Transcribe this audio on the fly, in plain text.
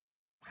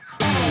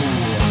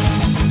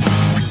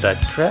That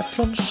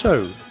Triathlon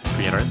Show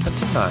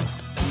 329.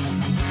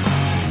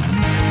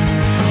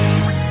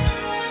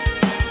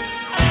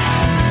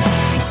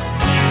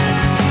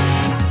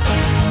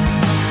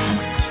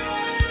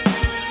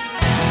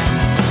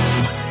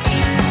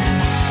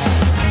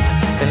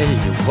 Hey,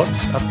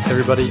 what's up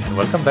everybody, and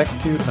welcome back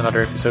to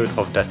another episode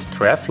of That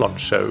Triathlon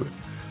Show,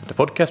 the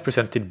podcast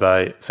presented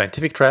by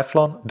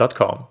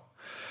scientifictriathlon.com.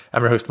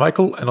 I'm your host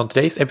Michael, and on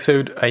today's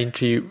episode I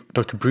interview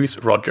Dr. Bruce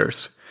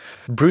Rogers.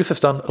 Bruce has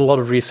done a lot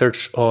of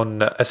research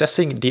on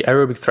assessing the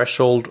aerobic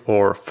threshold,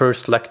 or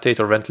first lactate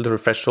or ventilatory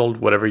threshold,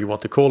 whatever you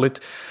want to call it,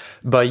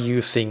 by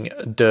using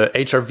the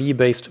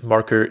HRV-based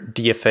marker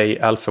DFA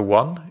Alpha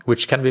 1,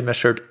 which can be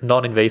measured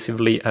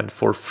non-invasively and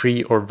for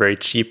free or very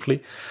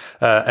cheaply.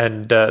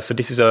 So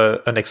this is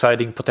an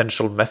exciting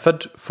potential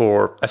method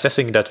for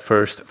assessing that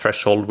first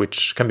threshold,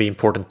 which can be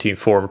important to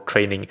inform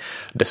training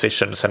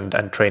decisions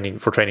and training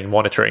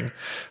monitoring.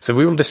 So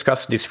we will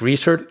discuss this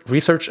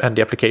research and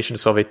the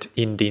applications of it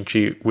in the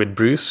interview with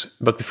Bruce.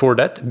 But before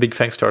that, big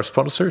thanks to our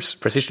sponsors,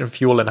 Precision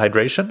Fuel and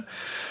Hydration.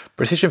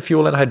 Precision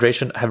Fuel and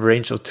Hydration have a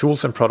range of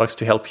tools and products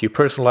to help you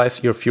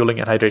personalize your fueling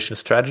and hydration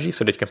strategy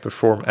so that you can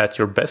perform at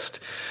your best.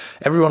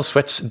 Everyone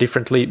sweats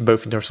differently,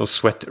 both in terms of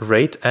sweat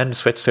rate and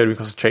sweat sodium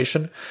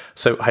concentration,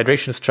 so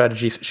hydration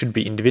strategies should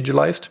be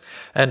individualized,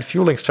 and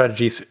fueling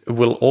strategies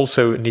will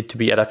also need to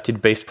be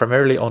adapted based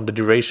primarily on the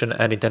duration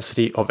and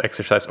intensity of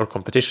exercise or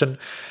competition,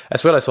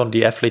 as well as on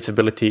the athlete's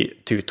ability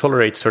to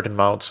tolerate certain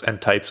amounts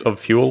and types of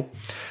fuel.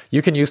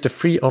 You can use the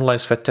free online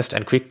sweat test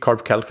and quick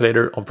carb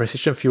calculator on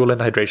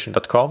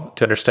precisionfuelandhydration.com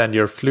to understand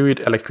your fluid,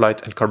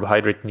 electrolyte, and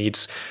carbohydrate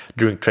needs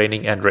during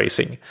training and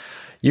racing.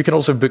 You can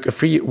also book a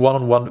free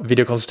one-on-one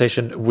video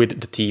consultation with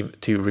the team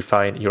to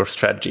refine your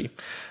strategy.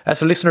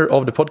 As a listener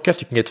of the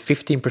podcast, you can get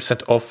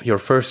 15% off your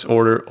first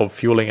order of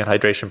fueling and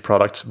hydration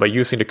products by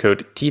using the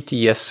code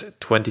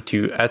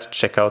TTS22 at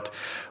checkout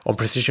on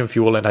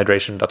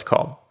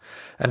precisionfuelandhydration.com.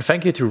 And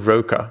thank you to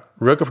Roka.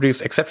 Roka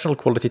produce exceptional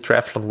quality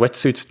triathlon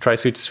wetsuits,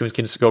 trisuits,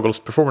 swimskins, goggles,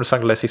 performance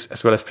sunglasses,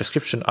 as well as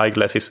prescription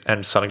eyeglasses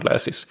and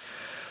sunglasses.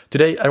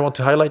 Today, I want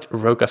to highlight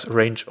Roka's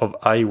range of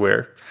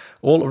eyewear.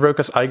 All of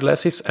Roka's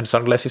eyeglasses and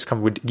sunglasses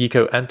come with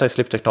Geeko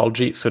anti-slip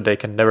technology, so they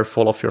can never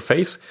fall off your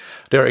face.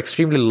 They are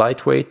extremely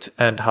lightweight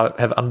and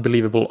have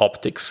unbelievable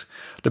optics.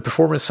 The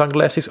performance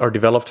sunglasses are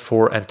developed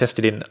for and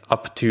tested in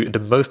up to the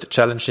most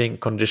challenging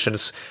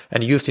conditions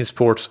and used in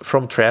sports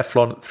from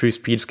triathlon through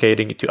speed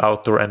skating to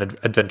outdoor and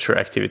adventure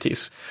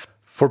activities.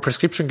 For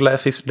prescription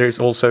glasses, there is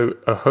also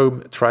a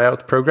home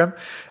tryout program,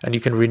 and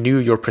you can renew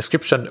your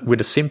prescription with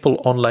a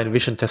simple online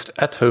vision test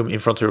at home in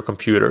front of your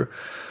computer.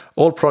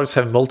 All products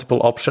have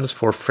multiple options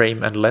for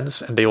frame and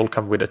lens, and they all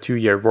come with a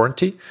 2-year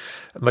warranty.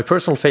 My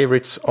personal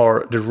favorites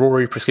are the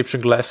Rory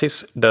prescription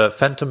glasses, the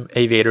Phantom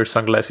Aviator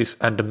sunglasses,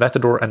 and the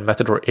Matador and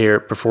Matador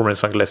Air performance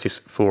sunglasses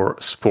for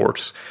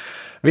sports.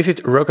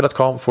 Visit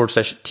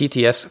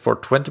roka.com/TTS for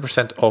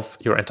 20% off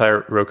your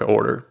entire Roka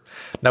order.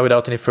 Now,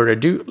 without any further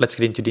ado, let's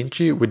get into the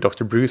interview with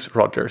Dr. Bruce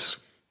Rogers.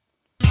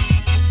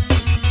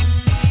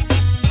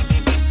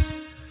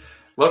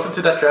 Welcome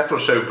to That Triathlon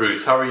Show,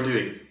 Bruce. How are you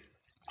doing?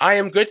 I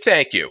am good,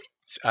 thank you.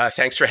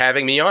 Thanks for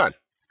having me on.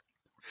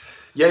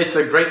 Yeah, it's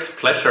a great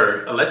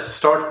pleasure. Let's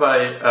start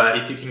by,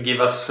 if you can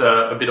give us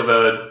a bit of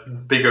a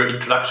bigger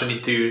introduction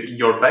into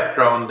your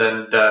background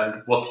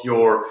and what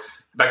your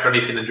background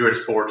is in endurance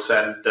sports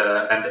and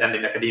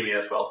in academia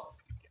as well.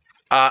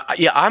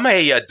 I'm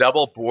a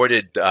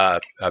double-boarded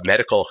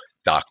medical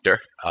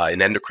doctor in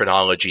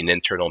endocrinology and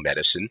internal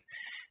medicine,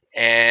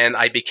 and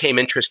I became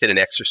interested in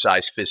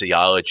exercise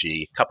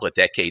physiology a couple of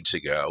decades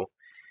ago.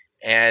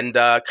 And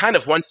kind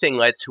of one thing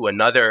led to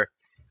another,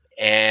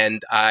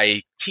 and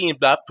I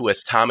teamed up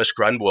with Thomas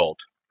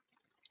Grunwald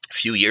a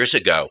few years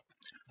ago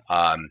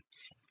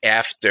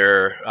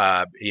after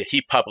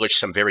he published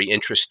some very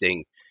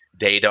interesting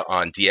data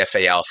on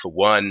DFA Alpha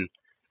 1,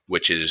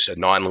 which is a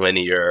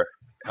nonlinear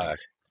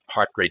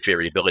heart rate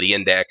variability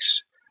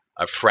index,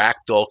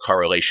 fractal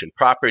correlation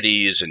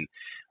properties, and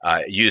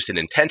used an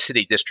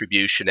intensity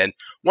distribution. And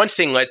one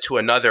thing led to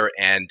another,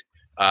 and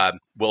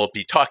we'll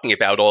be talking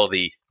about all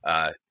the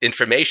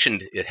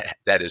information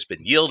that has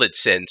been yielded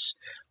since.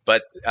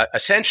 But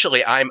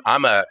essentially, I'm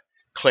a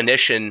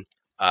clinician,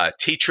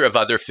 teacher of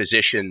other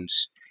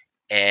physicians,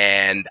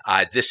 and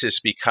this has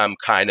become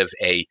kind of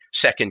a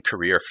second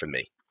career for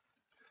me.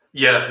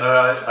 Yeah,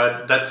 no,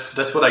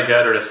 that's what I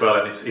gathered as well,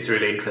 and it's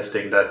really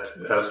interesting that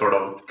sort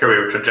of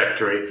career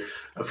trajectory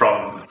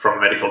from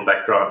medical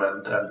background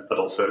and but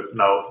also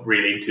now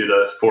really into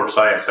the sports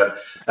science, and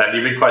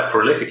you've been quite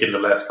prolific in the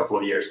last couple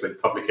of years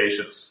with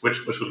publications,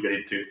 which we'll get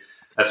into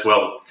as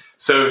well.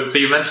 So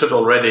you mentioned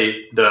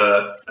already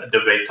the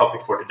main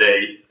topic for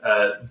today,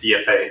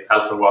 DFA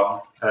Alpha 1,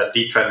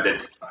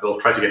 detrended. I will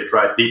try to get it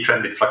right.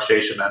 Detrended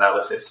fluctuation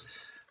analysis,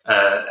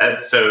 and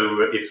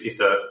so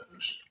is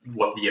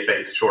what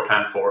DFA is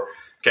shorthand for.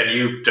 Can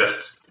you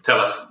just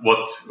tell us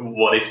what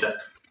is that?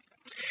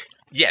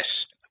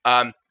 Yes.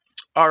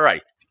 All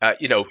right.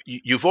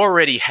 You've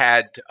already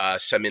had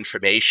some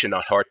information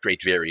on heart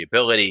rate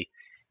variability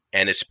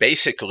and it's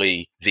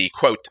basically the,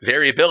 quote,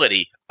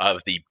 variability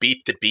of the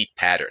beat-to-beat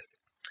pattern.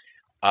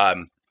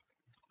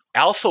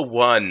 Alpha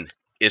 1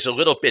 is a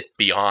little bit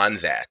beyond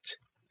that.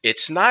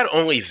 It's not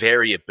only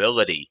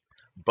variability,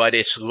 but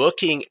it's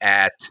looking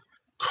at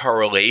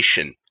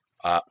correlation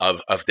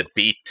of the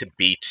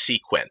beat-to-beat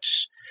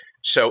sequence.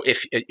 So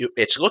if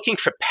it's looking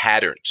for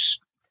patterns,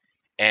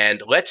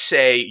 and let's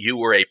say you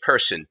were a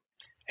person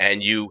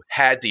and you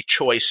had the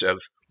choice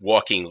of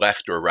walking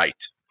left or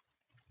right.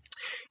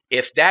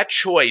 If that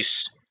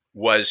choice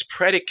was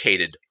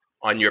predicated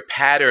on your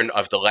pattern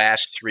of the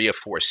last 3 or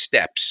 4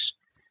 steps,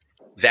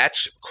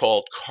 that's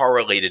called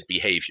correlated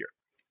behavior.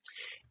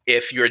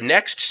 If your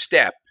next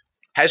step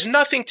has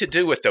nothing to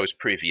do with those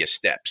previous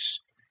steps,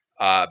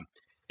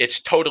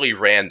 it's totally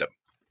random,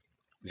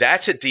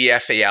 that's a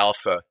DFA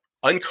alpha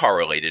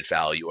uncorrelated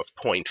value of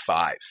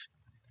 0.5.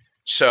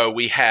 So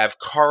we have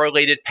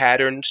correlated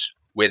patterns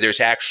where there's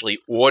actually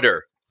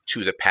order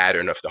to the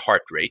pattern of the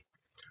heart rate,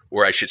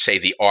 or I should say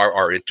the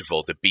RR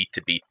interval, the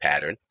beat-to-beat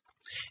pattern.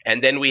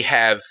 And then we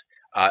have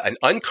an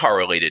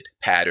uncorrelated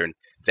pattern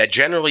that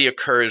generally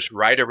occurs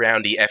right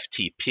around the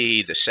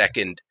FTP, the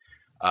second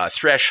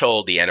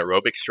threshold, the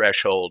anaerobic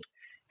threshold.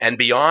 And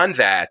beyond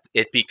that,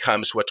 it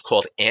becomes what's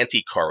called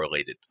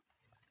anti-correlated,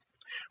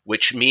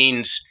 which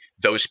means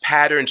those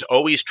patterns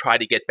always try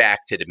to get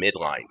back to the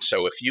midline.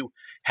 So if you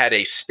had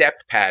a step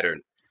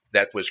pattern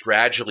that was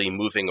gradually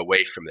moving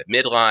away from the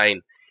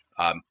midline,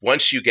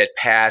 once you get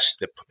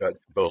past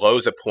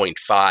below the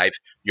 0.5,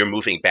 you're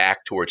moving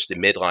back towards the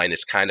midline.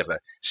 It's kind of a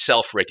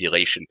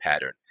self-regulation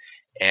pattern.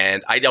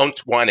 And I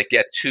don't want to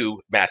get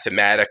too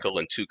mathematical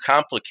and too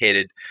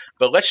complicated,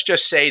 but let's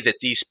just say that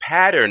these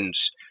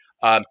patterns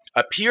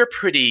appear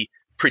pretty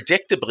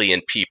predictably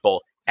in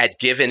people at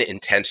given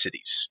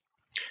intensities.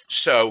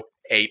 So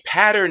a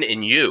pattern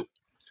in you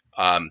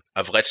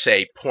of, let's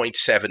say,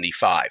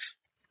 0.75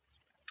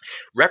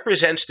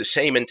 represents the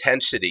same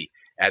intensity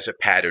as a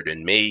pattern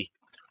in me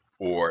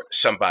or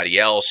somebody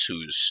else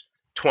who's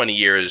 20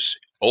 years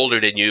older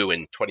than you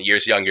and 20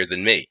 years younger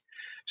than me.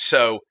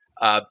 So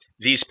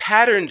these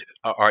patterns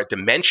are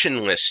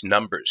dimensionless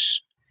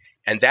numbers,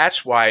 and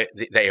that's why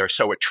they are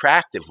so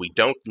attractive. We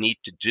don't need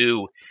to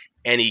do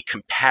any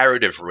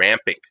comparative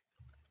ramping.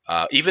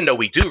 Even though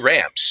we do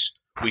ramps,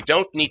 we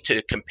don't need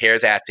to compare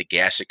that to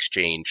gas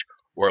exchange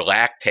or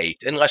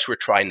lactate unless we're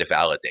trying to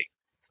validate.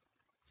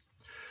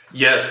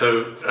 Yeah,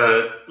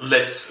 so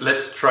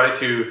let's try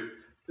to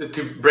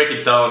break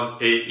it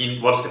down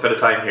in one step at a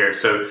time here.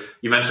 So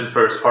you mentioned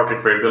first heart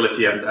rate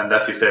variability, and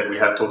as you said, we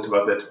have talked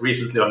about that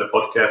recently on the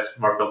podcast.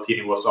 Mark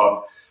Altini was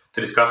on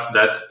to discuss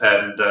that,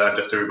 and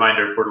just a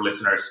reminder for the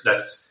listeners,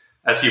 that's,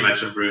 as you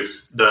mentioned,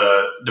 Bruce,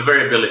 the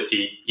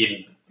variability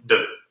in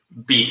the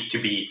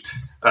beat-to-beat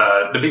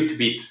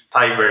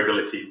time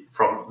variability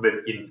from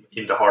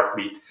in the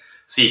heartbeat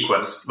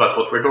sequence. But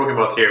what we're talking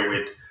about here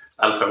with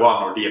alpha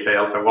 1 or DFA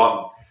alpha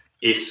 1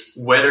 is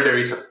whether there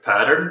is a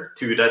pattern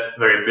to that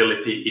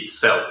variability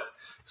itself.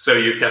 So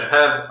you can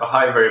have a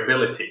high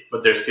variability,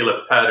 but there's still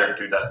a pattern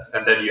to that.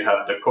 And then you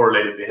have the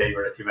correlated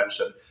behavior that you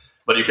mentioned.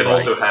 But you can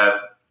also have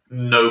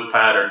no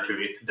pattern to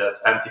it, that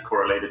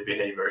anti-correlated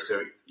behavior.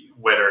 So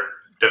whether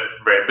the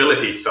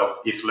variability itself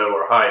is low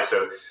or high.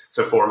 So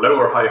for low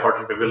or high heart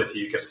rate variability,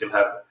 you can still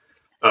have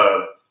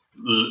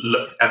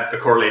a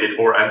correlated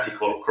or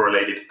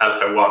anti-correlated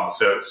alpha 1.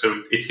 So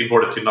it's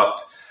important to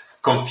not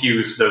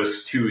confuse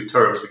those two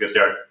terms because they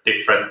are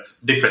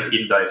different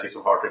indices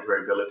of heart rate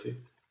variability.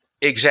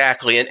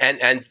 Exactly.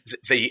 And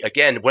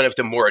again, one of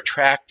the more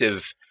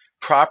attractive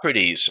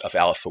properties of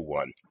alpha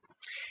 1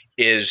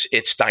 is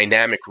its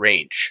dynamic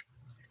range.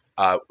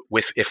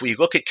 If we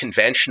look at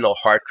conventional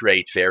heart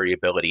rate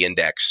variability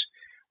index,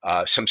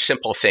 some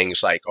simple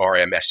things like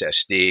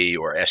RMSSD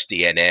or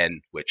SDNN,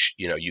 which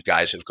you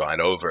guys have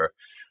gone over,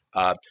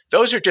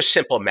 those are just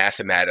simple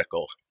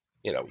mathematical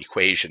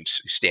equations,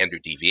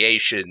 standard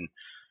deviation,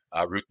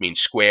 root mean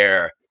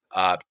square,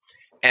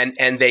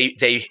 and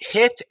they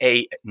hit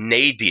a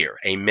nadir,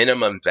 a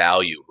minimum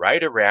value,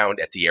 right around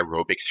at the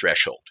aerobic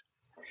threshold.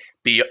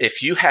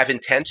 If you have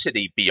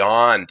intensity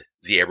beyond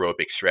the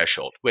aerobic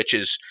threshold, which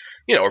is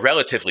a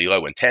relatively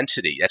low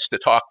intensity, that's the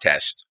talk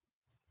test.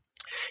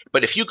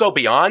 But if you go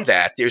beyond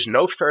that, there's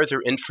no further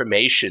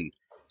information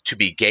to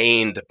be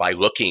gained by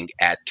looking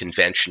at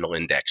conventional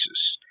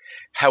indexes.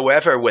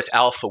 However, with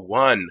alpha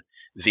 1,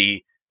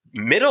 the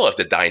middle of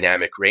the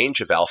dynamic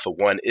range of alpha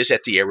 1 is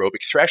at the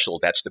aerobic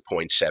threshold. That's the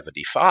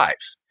 0.75.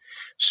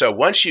 So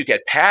once you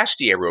get past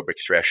the aerobic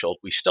threshold,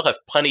 we still have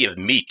plenty of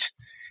meat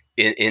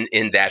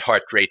in that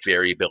heart rate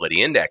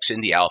variability index,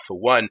 in the alpha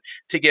 1,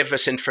 to give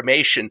us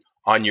information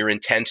on your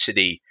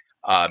intensity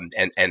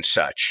and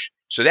such.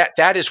 So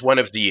that is one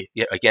of the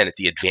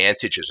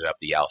advantages of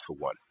the alpha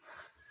 1.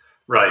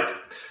 Right.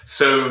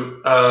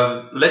 So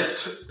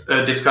let's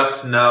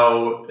discuss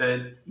now,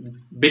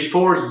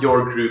 before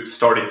your group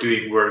started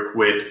doing work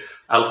with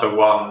alpha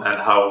 1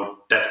 and how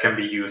that can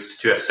be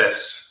used to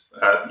assess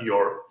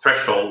your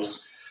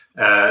thresholds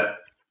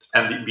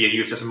and be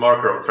used as a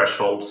marker of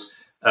thresholds.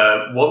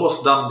 What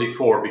was done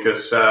before?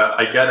 Because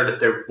I gather that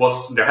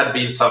there had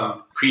been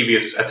some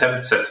previous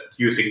attempts at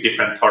using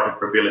different heart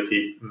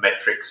variability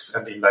metrics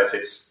and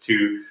indices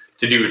to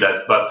do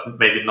that, but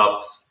maybe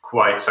not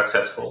quite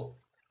successful.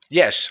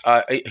 Yes,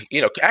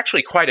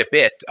 actually quite a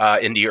bit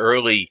in the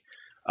early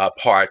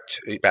part,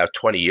 about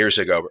 20 years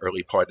ago,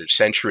 early part of the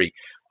century.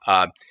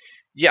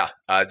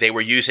 They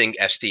were using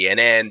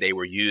SDNN. They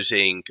were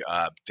using,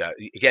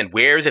 again,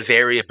 where the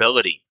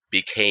variability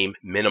became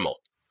minimal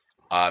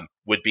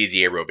would be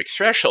the aerobic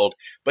threshold.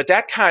 But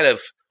that kind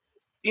of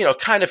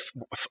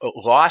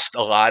lost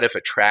a lot of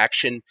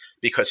attraction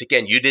because,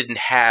 again, you didn't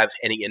have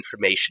any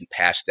information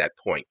past that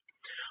point.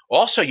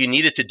 Also, you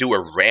needed to do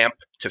a ramp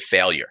to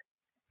failure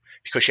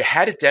because you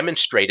had to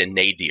demonstrate a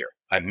nadir,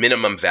 a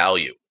minimum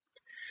value.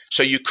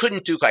 So you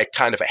couldn't do like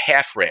kind of a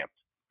half ramp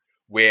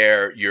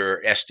where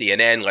your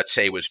SDNN, let's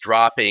say, was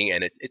dropping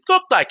and it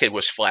looked like it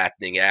was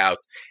flattening out.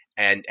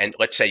 And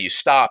let's say you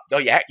stopped. No,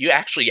 you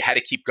actually had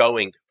to keep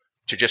going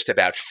to just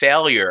about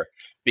failure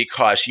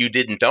because you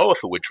didn't know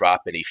if it would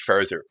drop any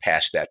further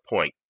past that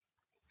point.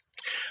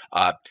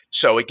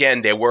 So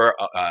again, there were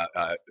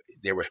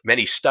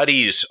many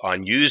studies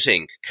on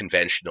using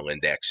conventional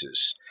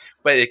indexes,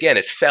 but again,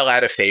 it fell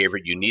out of favor.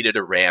 You needed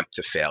a ramp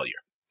to failure.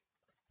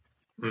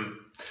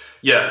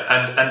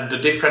 Yeah, and the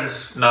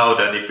difference now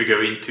then, if we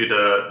go into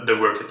the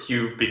work that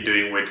you've been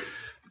doing with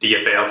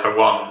DFA Alpha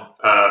 1,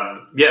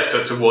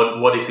 so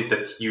what is it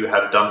that you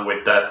have done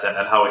with that, and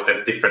how is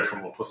that different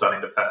from what was done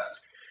in the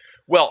past?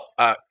 Well,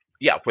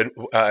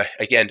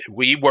 again,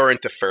 we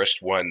weren't the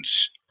first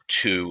ones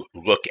to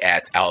look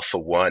at Alpha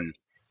 1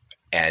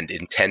 and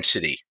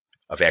intensity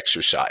of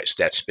exercise.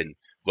 That's been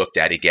looked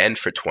at again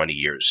for 20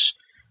 years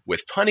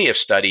with plenty of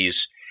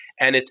studies.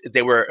 And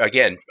there were,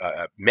 again,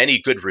 many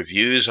good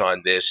reviews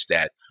on this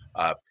that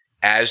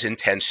as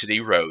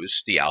intensity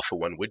rose, the Alpha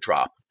 1 would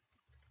drop.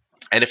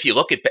 And if you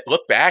look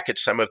back at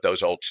some of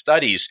those old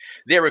studies,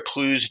 there were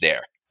clues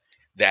there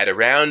that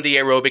around the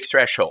aerobic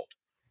threshold,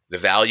 the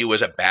value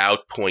was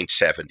about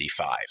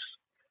 0.75.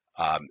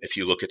 If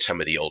you look at some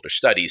of the older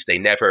studies, they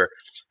never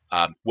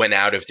went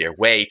out of their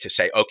way to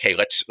say, okay,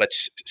 let's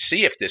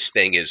see if this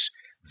thing is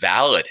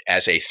valid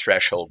as a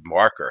threshold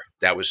marker.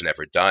 That was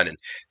never done. And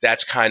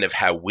that's kind of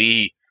how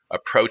we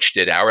approached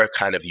it. Our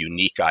kind of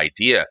unique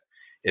idea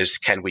is,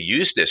 can we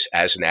use this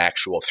as an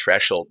actual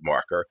threshold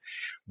marker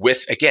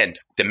with, again,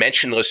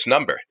 dimensionless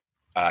number?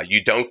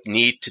 You don't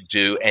need to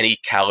do any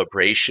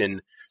calibration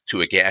to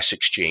a gas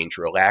exchange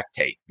or a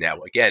lactate. Now,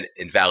 again,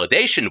 in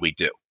validation, we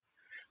do.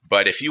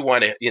 But if you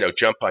want to,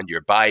 jump on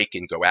your bike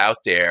and go out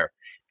there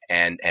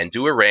and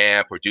do a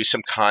ramp or do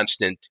some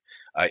constant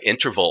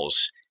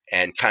intervals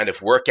and kind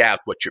of work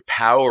out what your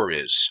power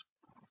is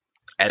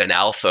at an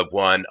Alpha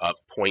 1 of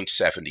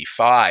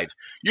 0.75,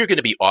 you're going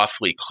to be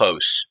awfully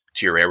close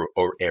to your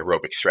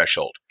aerobic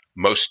threshold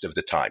most of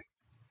the time.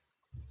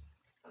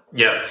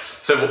 Yeah.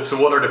 So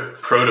what are the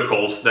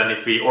protocols then?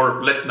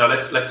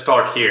 Let's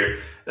start here.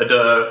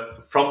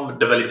 From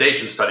the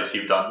validation studies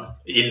you've done,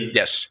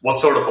 yes, what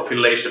sort of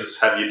populations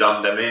have you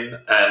done them in,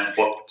 and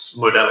what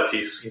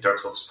modalities in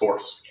terms of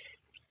sports?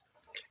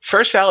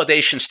 First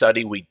validation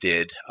study we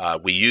did,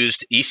 we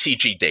used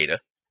ECG data,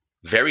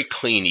 very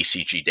clean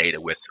ECG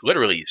data with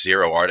literally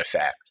zero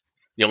artifact.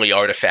 The only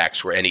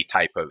artifacts were any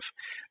type of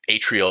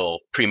atrial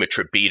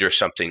premature beat or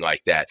something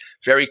like that.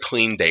 Very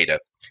clean data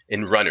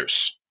in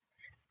runners.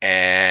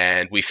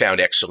 And we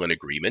found excellent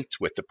agreement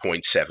with the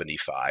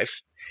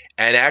 0.75.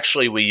 And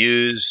actually, we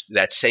used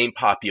that same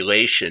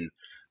population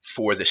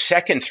for the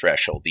second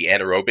threshold, the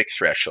anaerobic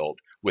threshold,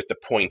 with the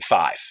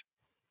 0.5.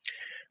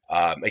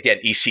 Again,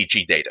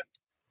 ECG data.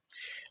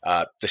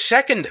 The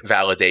second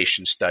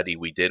validation study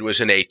we did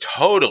was in a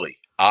totally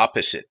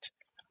opposite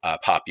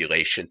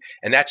population,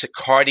 and that's a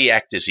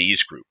cardiac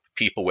disease group,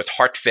 people with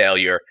heart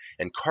failure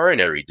and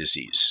coronary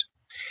disease.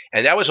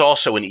 And that was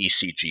also an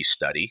ECG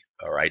study,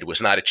 all right? It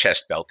was not a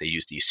chest belt. They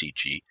used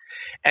ECG.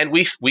 And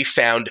we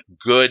found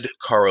good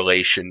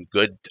correlation,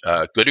 good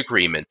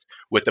agreement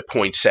with the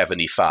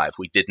 0.75.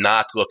 We did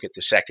not look at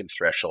the second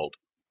threshold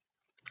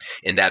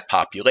in that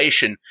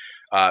population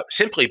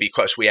simply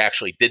because we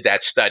actually did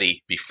that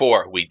study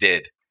before we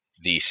did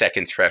the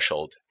second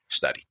threshold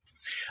study.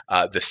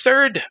 The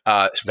third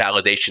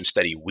validation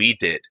study we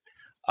did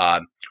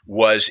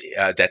was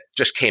that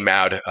just came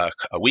out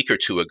a week or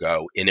two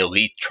ago in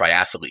elite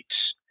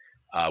triathletes.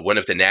 One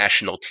of the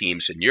national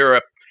teams in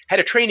Europe had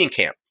a training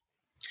camp,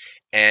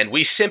 and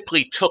we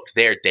simply took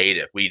their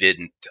data. We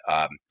didn't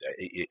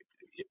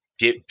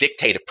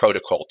dictate a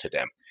protocol to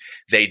them.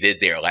 They did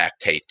their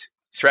lactate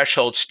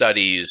threshold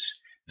studies,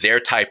 their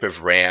type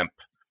of ramp,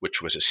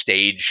 which was a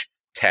stage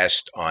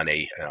test on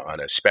a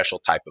special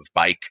type of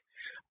bike.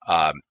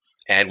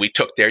 And we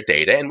took their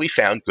data and we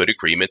found good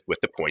agreement with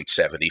the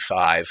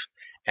 0.75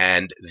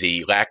 and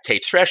the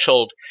lactate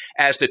threshold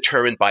as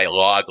determined by a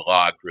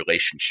log-log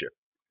relationship.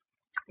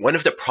 One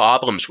of the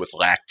problems with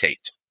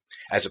lactate,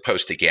 as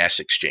opposed to gas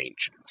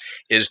exchange,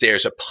 is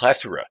there's a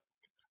plethora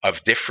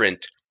of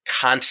different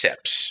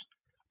concepts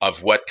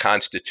of what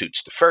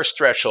constitutes the first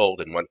threshold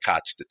and what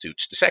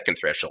constitutes the second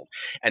threshold.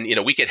 And,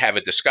 we could have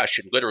a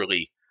discussion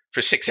literally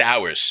for 6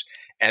 hours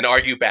and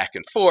argue back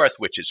and forth,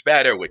 which is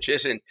better, which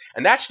isn't.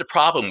 And that's the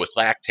problem with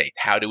lactate,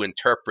 how to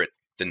interpret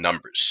the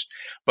numbers.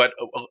 But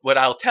what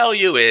I'll tell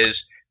you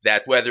is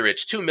that whether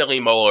it's 2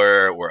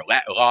 millimolar or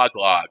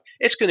log,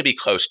 it's going to be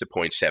close to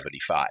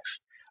 0.75.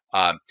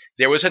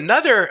 There was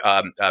another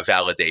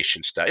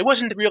validation study. It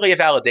wasn't really a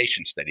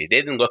validation study.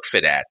 They didn't look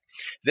for that.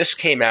 This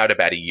came out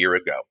about a year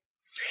ago.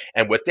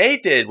 And what they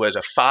did was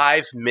a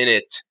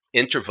 5-minute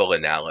interval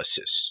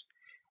analysis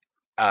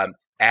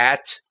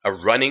at a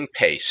running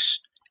pace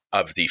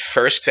of the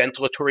first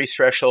ventilatory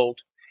threshold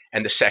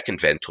and the second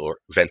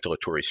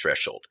ventilatory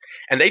threshold.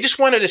 And they just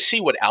wanted to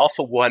see what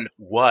alpha 1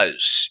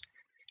 was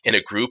in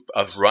a group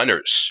of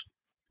runners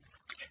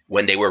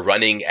when they were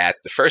running at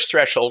the first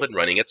threshold and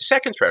running at the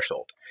second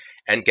threshold.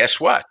 And guess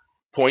what?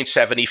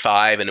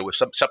 0.75, and it was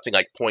something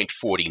like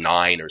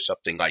 0.49 or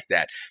something like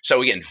that.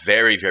 So again,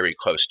 very, very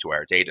close to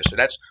our data. So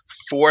that's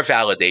 4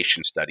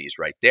 validation studies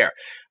right there.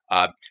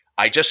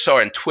 I just saw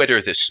on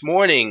Twitter this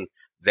morning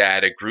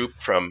that a group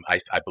from, I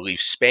believe,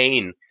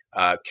 Spain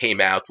came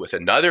out with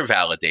another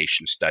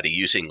validation study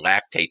using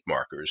lactate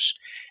markers.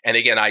 And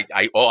again,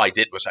 all I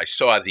did was I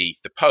saw the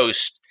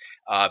post,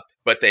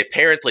 but they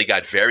apparently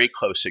got very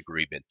close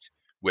agreement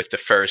with the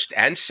first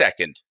and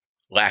second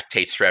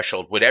lactate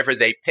threshold, whatever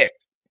they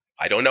picked.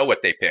 I don't know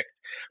what they picked,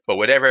 but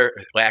whatever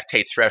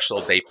lactate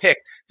threshold they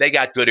picked, they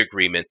got good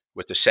agreement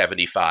with the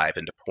 75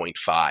 and the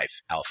 0.5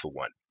 alpha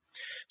 1.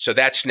 So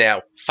that's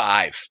now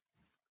 5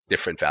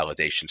 different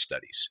validation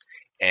studies.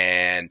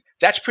 And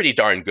that's pretty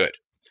darn good.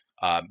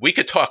 We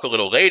could talk a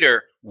little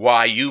later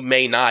why you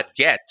may not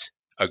get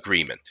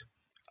agreement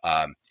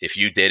if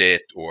you did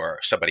it or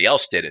somebody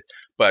else did it.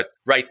 But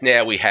right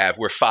now we're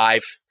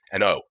 5-0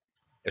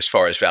 as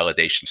far as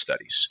validation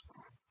studies.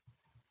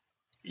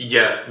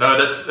 Yeah, no,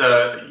 that's.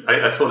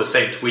 I saw the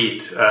same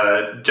tweet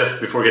just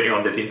before getting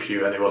on this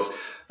interview, and it was,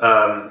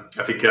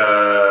 I think,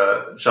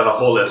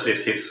 Jalaholes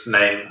is his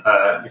name,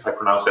 if I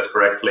pronounce that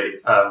correctly.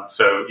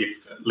 So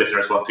if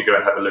listeners want to go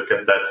and have a look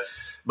at that,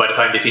 by the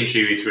time this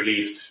interview is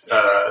released,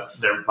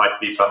 there might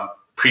be some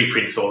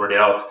preprints already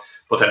out,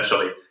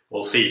 potentially.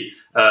 We'll see.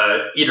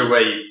 Either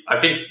way, I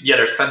think,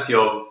 there's plenty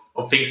of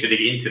things to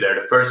dig into there.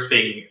 The first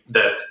thing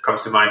that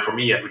comes to mind for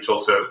me, and which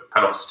also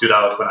kind of stood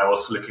out when I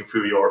was looking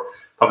through your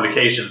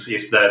publications,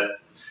 is that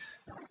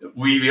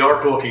we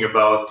are talking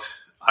about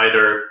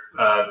either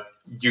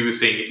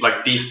using,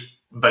 like, these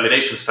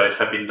validation studies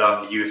have been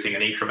done using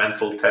an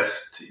incremental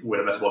test with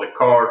a metabolic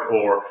cart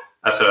or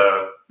as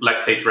a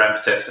lactate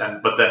ramp test,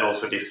 but then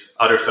also this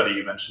other study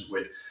you mentioned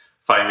with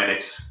 5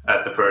 minutes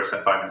at the first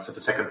and 5 minutes at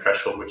the second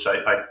threshold, which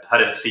I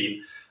hadn't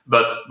seen.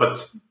 But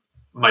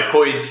my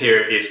point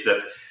here is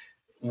that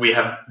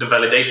the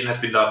validation has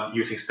been done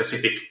using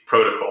specific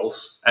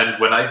protocols. And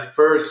when I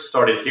first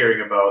started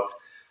hearing about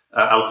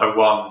alpha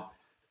 1,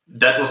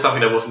 that was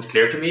something that wasn't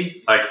clear to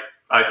me. Like,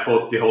 I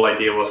thought the whole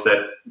idea was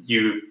that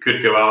you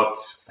could go out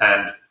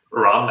and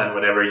run, and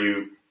whenever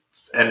you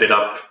ended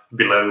up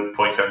below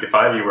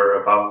 0.75, you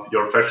were above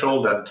your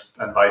threshold,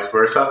 and vice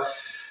versa.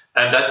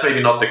 And that's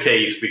maybe not the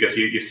case, because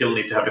you still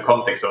need to have the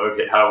context of,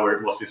 okay, how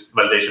was this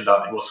validation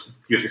done? It was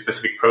using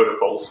specific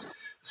protocols.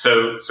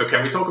 So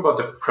can we talk about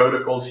the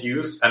protocols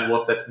used and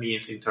what that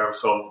means in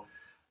terms of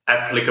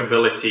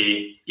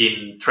applicability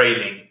in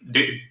training? Do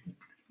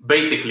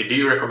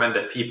you recommend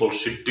that people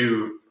should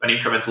do an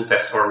incremental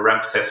test or a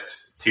ramp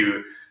test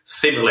to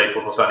simulate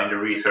what was done in the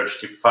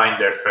research to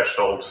find their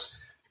thresholds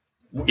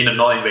in a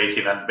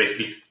non-invasive and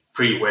basically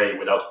free way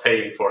without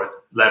paying for a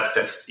lab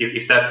test?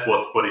 Is that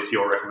what is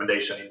your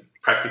recommendation in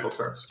practical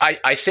terms?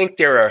 I think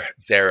there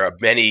are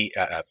many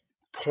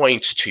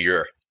points to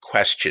your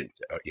question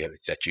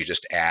that you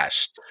just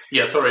asked.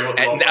 Yeah, sorry.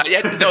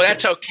 No,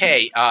 that's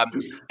okay.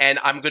 And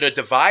I'm going to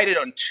divide it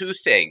on 2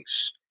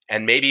 things,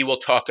 and maybe we'll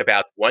talk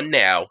about one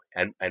now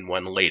and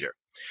one later.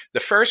 The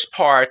first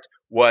part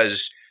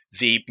was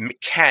the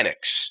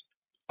mechanics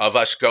of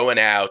us going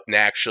out and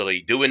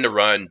actually doing the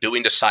run,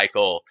 doing the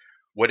cycle,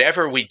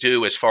 whatever we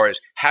do as far as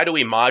how do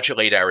we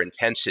modulate our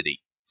intensity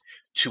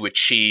to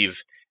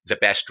achieve the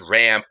best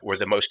ramp or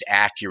the most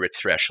accurate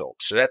threshold.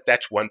 So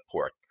that's one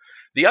part.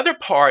 The other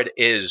part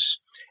is,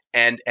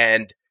 and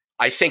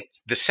I think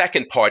the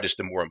second part is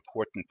the more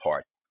important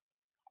part,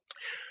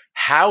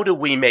 how do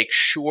we make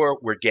sure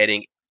we're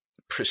getting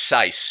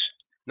precise,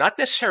 not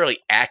necessarily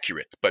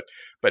accurate, but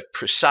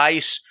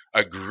precise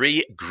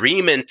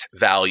agreement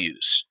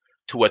values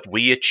to what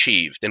we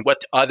achieved and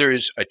what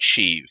others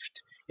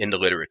achieved in the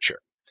literature.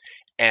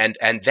 And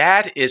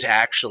that is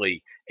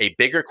actually a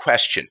bigger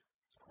question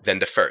than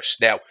the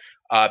first. Now,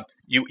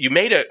 you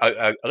made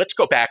let's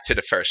go back to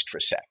the first for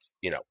a sec.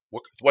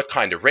 What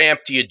kind of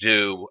ramp do you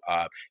do?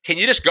 Can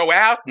you just go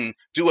out and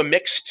do a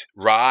mixed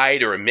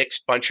ride or a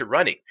mixed bunch of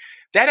running?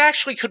 That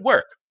actually could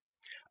work.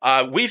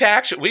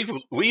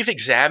 We've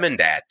examined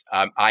that.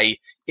 I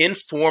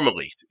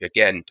informally,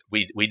 again,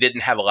 we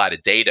didn't have a lot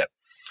of data.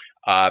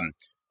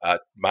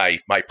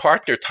 My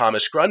partner,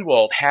 Thomas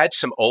Grunwald, had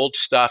some old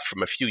stuff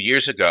from a few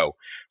years ago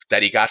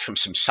that he got from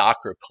some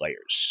soccer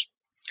players.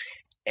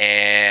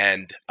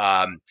 And,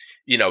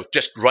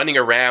 just running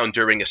around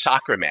during a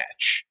soccer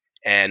match.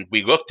 And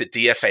we looked at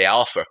DFA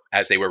alpha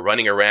as they were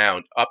running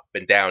around up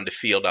and down the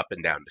field, up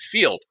and down the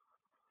field.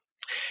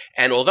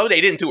 And although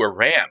they didn't do a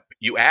ramp,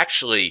 you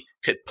actually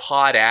could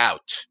plot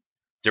out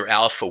their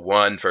alpha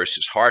 1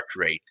 versus heart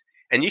rate,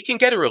 and you can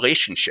get a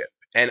relationship.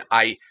 And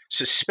I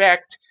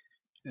suspect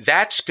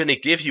that's going to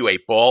give you a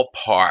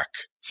ballpark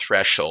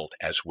threshold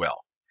as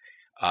well.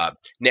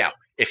 Now,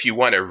 if you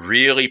want a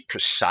really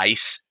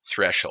precise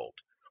threshold,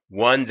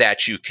 one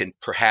that you can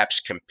perhaps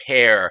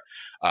compare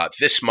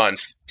this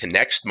month to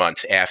next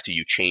month after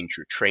you change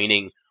your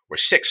training, or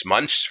 6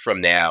 months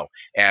from now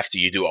after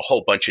you do a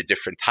whole bunch of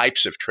different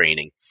types of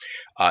training,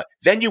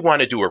 then you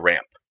want to do a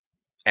ramp.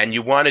 And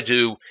you want to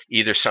do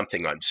either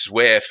something on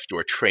Zwift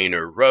or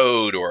Trainer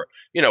Road, or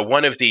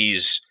one of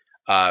these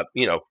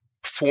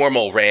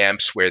formal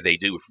ramps where they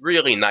do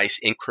really nice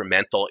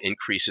incremental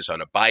increases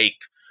on a bike,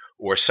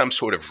 or some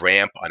sort of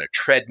ramp on a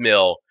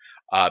treadmill.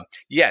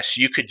 Yes,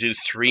 you could do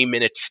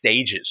 3-minute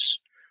stages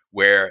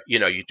where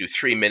you do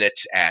 3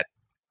 minutes at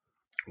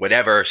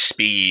whatever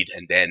speed,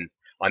 and then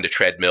on the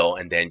treadmill,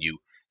 and then you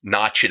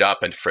notch it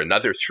up and for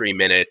another 3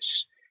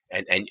 minutes.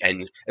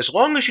 And as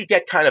long as you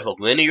get kind of a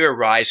linear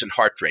rise in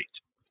heart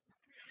rate,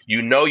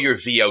 your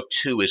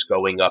VO2 is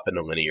going up in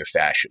a linear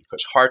fashion,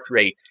 because heart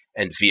rate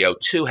and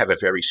VO2 have a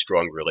very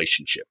strong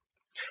relationship.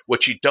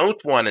 What you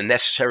don't want to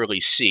necessarily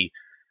see,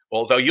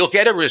 although you'll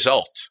get a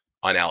result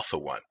on alpha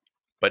 1,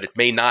 but it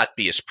may not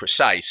be as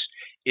precise,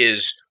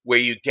 is where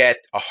you get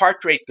a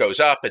heart rate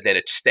goes up and then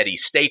it's steady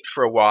state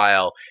for a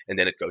while, and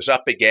then it goes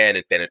up again,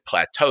 and then it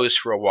plateaus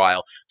for a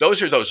while.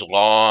 Those are those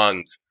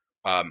long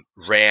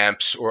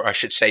ramps, or I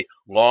should say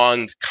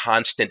long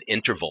constant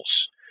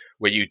intervals,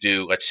 where you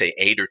do, let's say,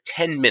 8 or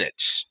 10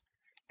 minutes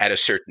at a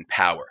certain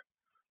power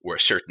or a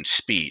certain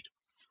speed.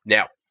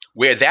 Now,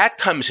 where that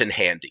comes in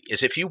handy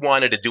is if you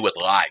wanted to do it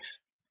live,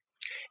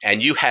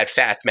 and you had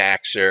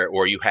FatMaxer,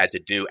 or you had to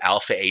do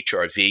Alpha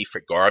HRV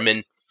for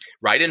Garmin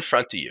right in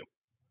front of you,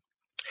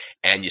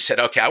 and you said,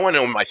 okay, I want to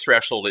know when my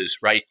threshold is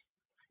right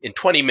in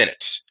 20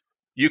 minutes.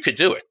 You could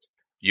do it.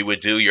 You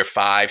would do your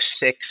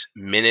 5-6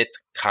 minute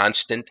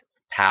constant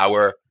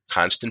power,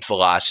 constant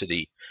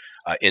velocity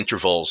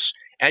intervals,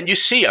 and you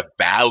see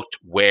about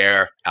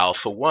where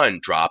alpha 1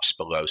 drops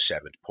below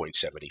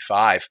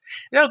 7.75.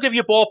 That'll give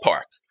you a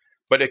ballpark.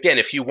 But again,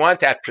 if you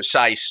want that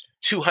precise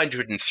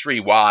 203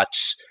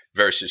 watts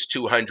versus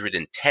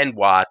 210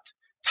 watt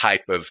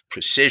type of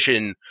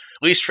precision, at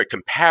least for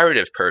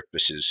comparative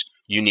purposes,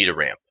 you need a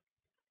ramp.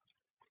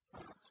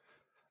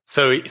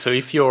 So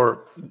if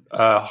your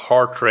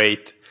heart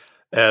rate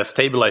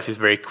stabilizes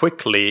very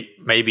quickly,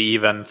 maybe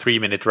even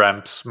 3-minute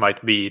ramps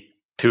might be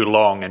too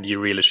long, and you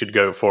really should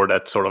go for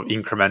that sort of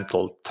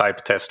incremental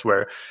type test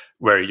where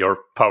your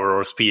power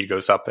or speed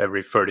goes up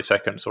every 30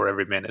 seconds or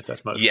every minute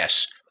at most.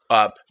 Yes.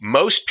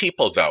 Most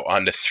people, though,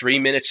 on the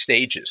 3-minute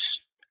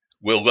stages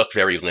will look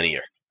very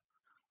linear.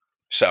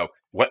 So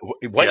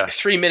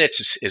 3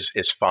 minutes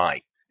is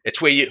fine.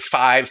 It's where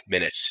 5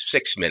 minutes,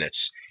 6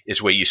 minutes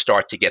is where you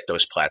start to get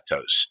those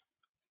plateaus.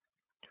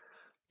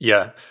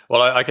 Yeah.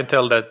 Well, I can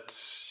tell that,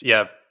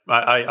 yeah,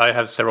 I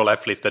have several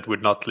athletes that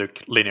would not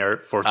look linear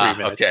for 3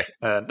 minutes. Okay.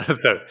 And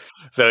so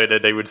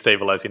they would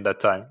stabilize in that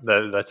time.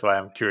 That's why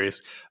I'm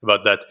curious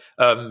about that.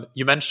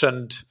 You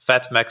mentioned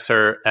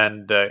FatMaxer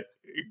and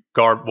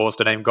what was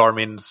the name?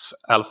 Garmin's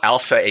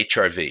Alpha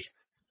HRV.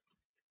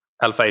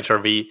 Alpha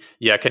HRV.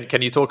 Yeah.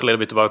 Can you talk a little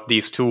bit about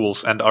these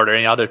tools, and are there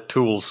any other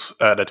tools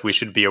that we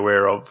should be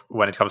aware of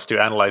when it comes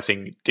to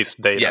analyzing this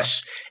data?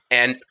 Yes.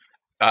 And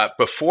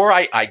before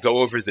I go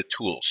over the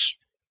tools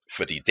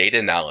for the data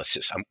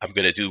analysis, I'm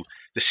going to do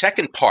the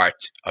second part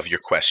of your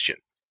question.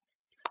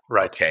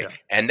 Right. Okay. Yeah.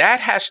 And that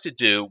has to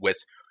do with,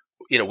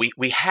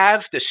 we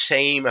have the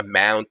same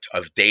amount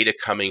of data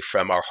coming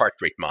from our heart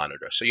rate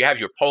monitor. So you have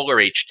your Polar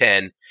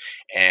H10,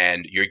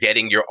 and you're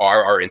getting your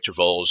RR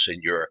intervals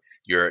and your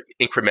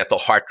incremental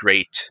heart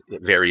rate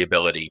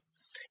variability.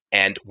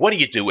 And what do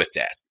you do with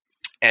that?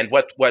 And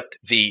what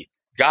the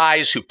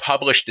guys who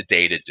publish the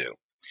data do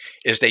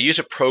is they use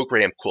a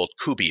program called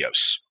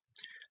Kubios.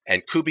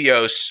 And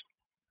Kubios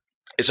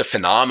is a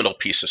phenomenal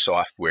piece of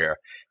software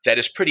that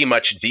is pretty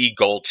much the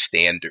gold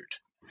standard.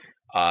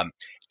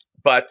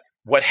 But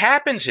what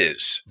happens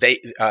is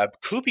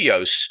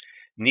Kubios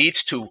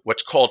needs to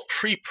what's called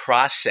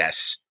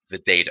pre-process the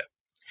data.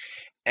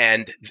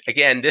 And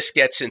again, this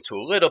gets into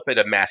a little bit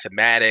of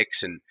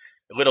mathematics and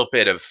a little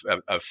bit of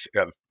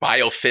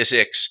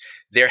biophysics.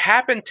 There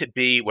happen to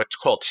be what's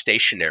called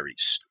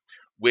stationaries,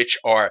 which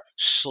are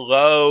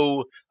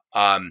slow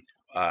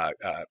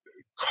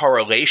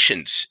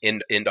correlations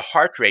in the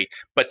heart rate,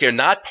 but they're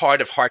not part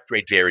of heart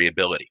rate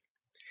variability,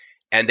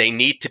 and they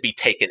need to be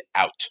taken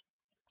out.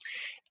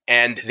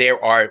 And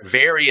there are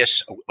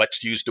various,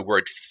 let's use the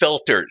word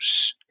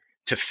filters,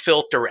 to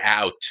filter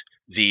out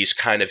these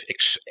kind of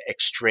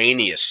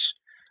extraneous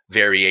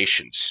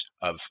variations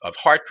of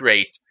heart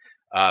rate.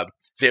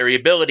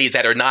 variability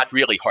that are not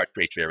really heart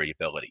rate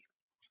variability.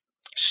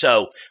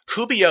 So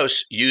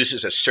Kubios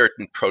uses a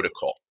certain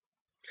protocol.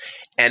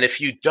 And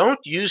if you don't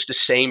use the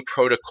same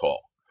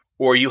protocol,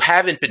 or you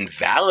haven't been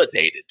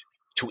validated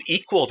to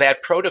equal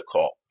that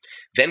protocol,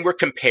 then we're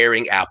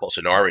comparing apples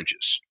and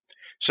oranges.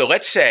 So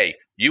let's say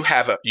you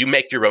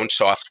make your own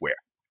software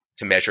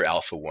to measure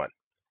alpha-1,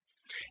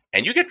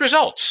 and you get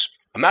results.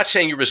 I'm not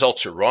saying your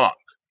results are wrong,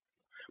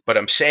 but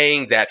I'm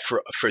saying that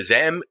for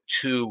them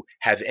to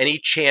have any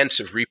chance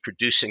of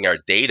reproducing our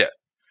data,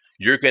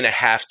 you're going to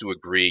have to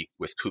agree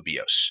with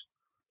Kubios,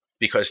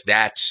 because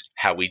that's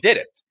how we did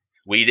it.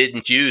 We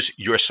didn't use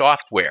your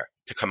software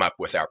to come up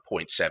with our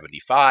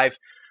 0.75.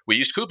 We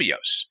used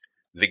Kubios.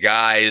 The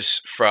guys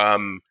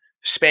from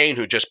Spain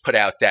who just put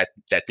out that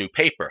new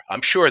paper,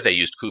 I'm sure they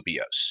used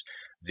Kubios.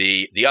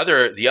 The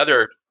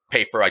other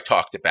paper I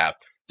talked about,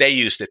 they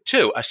used it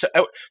too.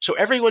 So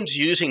everyone's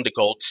using the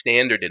gold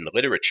standard in the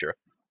literature,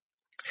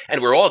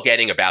 and we're all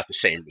getting about the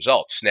same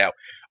results. Now,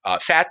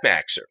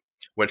 FatMaxer.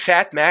 When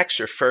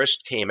FatMaxer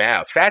first came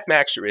out,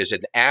 FatMaxer is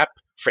an app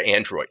for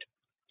Android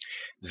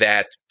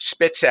that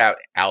spits out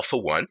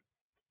alpha-1.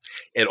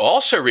 It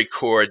also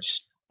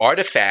records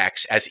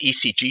artifacts as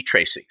ECG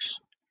tracings,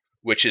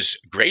 which is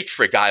great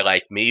for a guy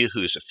like me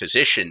who's a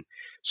physician.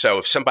 So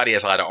if somebody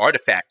has a lot of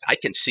artifacts, I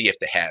can see if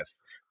they have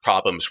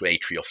problems with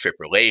atrial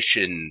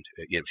fibrillation,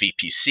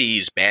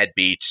 VPCs, bad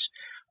beats.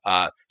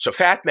 So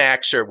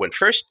FatMaxer, when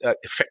first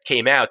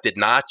came out, did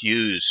not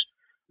use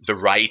the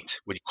right,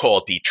 what you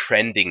call the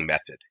trending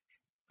method.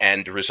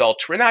 And the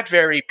results were not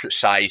very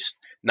precise,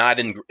 not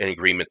in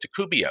agreement to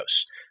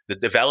Kubios. The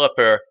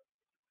developer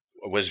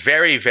was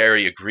very,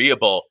 very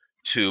agreeable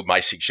to my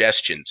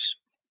suggestions,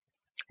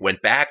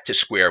 went back to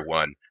square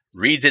one,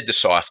 redid the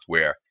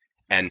software,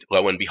 and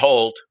lo and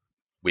behold,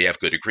 we have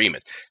good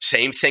agreement.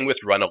 Same thing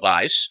with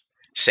Runalyze,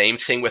 same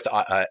thing with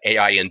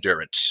AI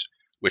Endurance,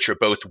 which are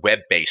both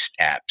web-based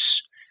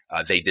apps.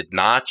 They did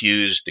not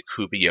use the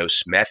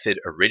Kubios method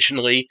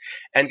originally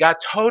and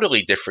got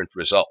totally different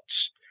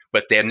results.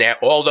 But then now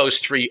all those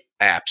three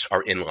apps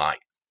are in line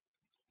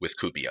with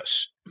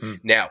Kubios.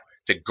 Now,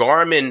 the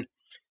Garmin,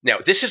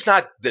 this is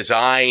not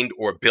designed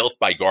or built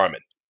by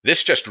Garmin.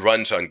 This just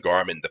runs on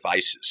Garmin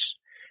devices.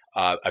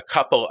 A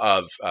couple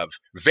of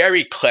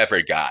very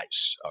clever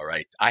guys, all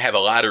right? I have a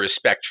lot of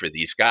respect for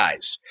these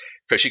guys,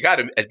 because you got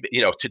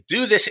to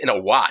do this in a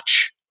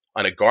watch,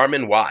 on a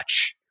Garmin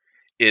watch,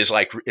 is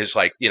like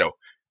you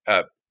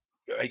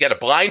got a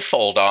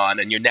blindfold on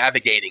and you're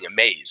navigating a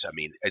maze. I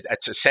mean,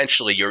 that's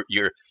essentially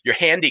you're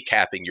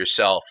handicapping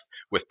yourself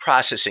with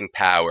processing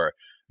power,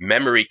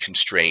 memory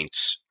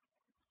constraints,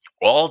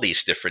 all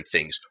these different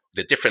things,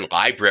 the different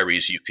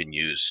libraries you can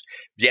use.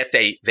 Yet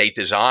they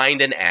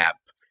designed an app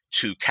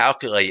to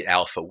calculate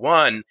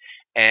alpha-1,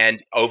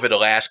 and over the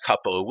last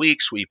couple of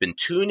weeks, we've been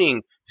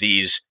tuning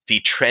these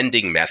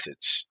detrending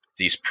methods,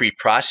 these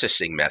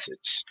pre-processing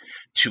methods,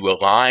 to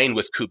align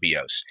with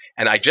Kubios.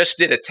 And I just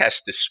did a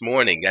test this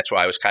morning. That's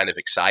why I was kind of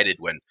excited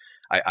when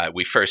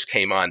we first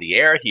came on the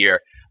air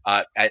here,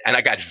 and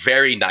I got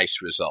very nice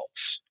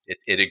results.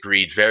 It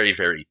agreed very,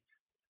 very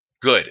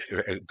good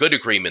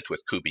agreement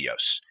with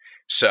Kubios.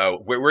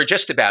 So we're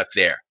just about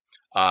there.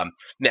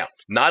 Now,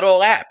 not all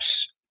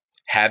apps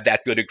have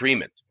that good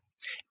agreement.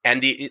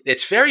 And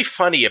it's very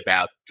funny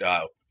about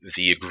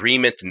the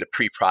agreement and the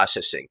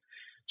pre-processing.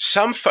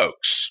 Some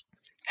folks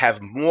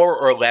have more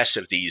or less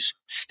of these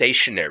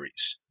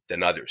stationaries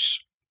than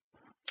others.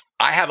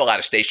 I have a lot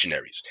of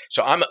stationaries,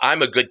 so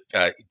I'm a good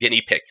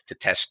guinea pig to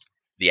test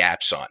the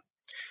apps on.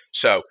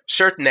 So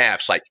certain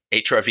apps like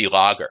HRV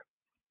Logger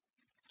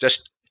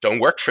just don't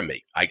work for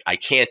me. I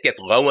can't get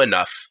low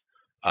enough.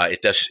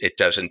 It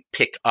doesn't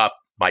pick up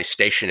my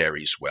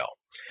stationaries well.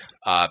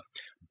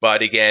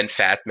 But again,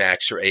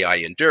 FatMaxer or AI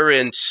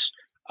Endurance,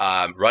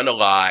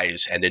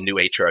 Runalyze, and the new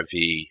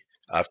HRV,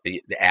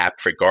 the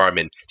app for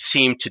Garmin,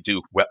 seem to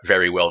do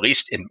very well, at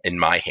least in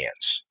my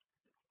hands.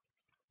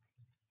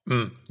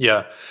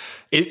 Yeah,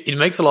 it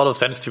makes a lot of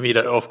sense to me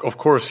that of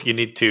course you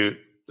need to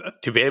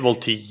be able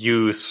to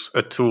use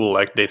a tool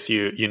like this.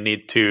 You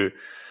need to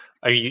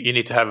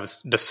have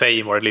the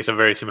same, or at least a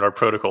very similar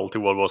protocol to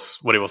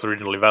what it was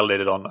originally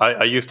validated on.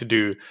 I used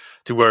to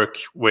work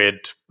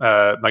with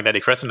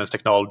magnetic resonance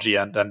technology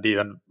and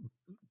even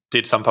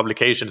did some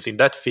publications in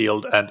that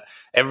field, and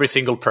every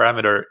single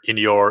parameter in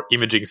your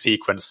imaging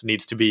sequence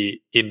needs to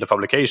be in the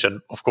publication,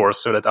 of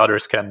course, so that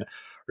others can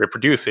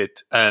reproduce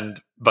it.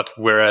 But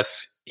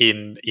whereas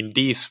in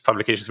these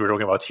publications we're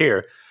talking about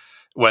here,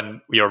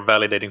 when we are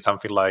validating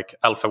something like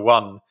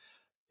alpha-1,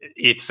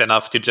 it's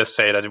enough to just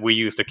say that we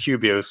use the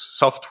Kubios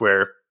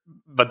software,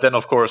 but then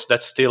of course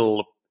that's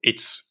still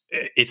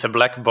it's a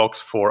black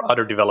box for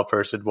other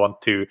developers that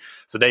want to.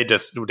 So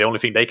the only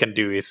thing they can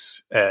do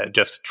is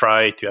just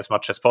try to, as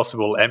much as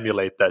possible,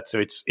 emulate that. So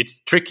it's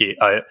tricky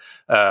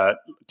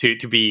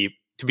to be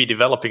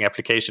developing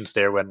applications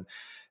there when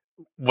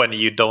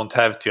you don't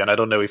have to. And I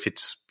don't know if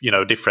it's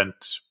different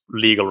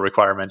legal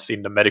requirements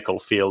in the medical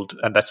field,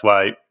 and that's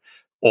why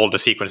all the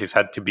sequences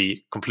had to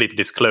be completely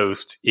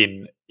disclosed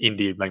in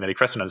the magnetic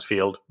resonance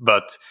field.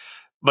 But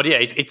yeah,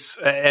 it's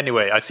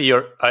anyway. I see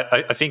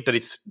I think that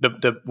it's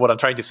the what I'm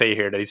trying to say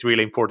here, that it's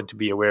really important to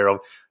be aware of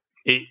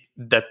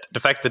that the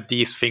fact that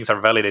these things are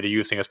validated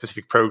using a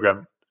specific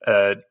program,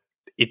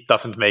 it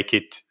doesn't make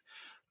it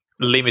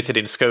limited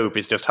in scope.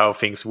 It's just how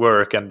things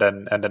work, and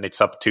then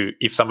it's up to,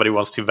 if somebody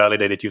wants to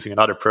validate it using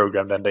another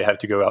program, then they have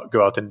to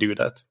go out and do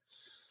that.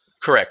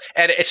 Correct.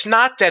 And it's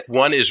not that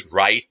one is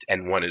right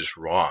and one is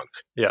wrong.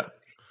 Yeah.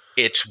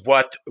 It's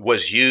what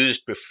was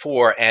used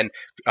before. And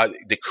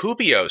the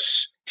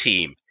Cubios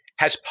team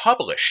has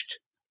published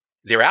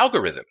their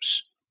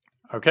algorithms.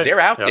 Okay. They're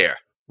out there.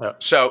 Yeah.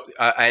 So,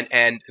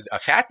 and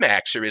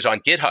FatMaxer is on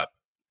GitHub.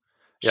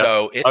 Yeah.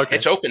 So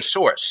it's open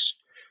source.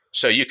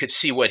 So you could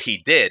see what he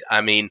did.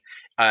 I mean,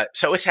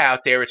 so it's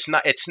out there. It's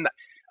not,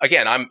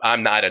 again,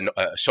 I'm not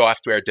a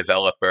software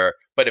developer,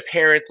 but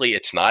apparently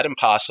it's not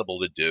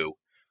impossible to do.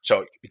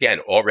 So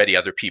again, already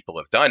other people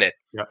have done it.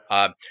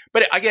 Yeah.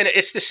 But again,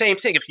 it's the same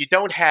thing. If you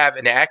don't have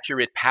an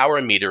accurate power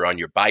meter on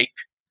your bike,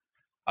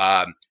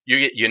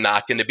 you're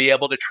not going to be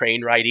able to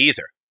train right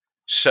either.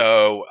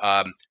 So,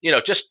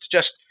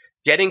 just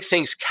getting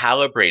things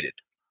calibrated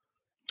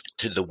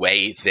to the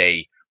way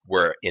they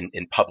were in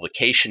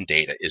publication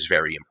data is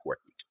very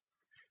important.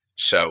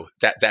 So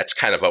that's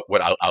kind of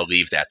what I'll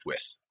leave that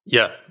with.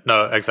 Yeah,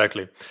 no,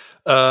 exactly.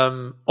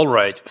 All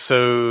right.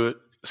 So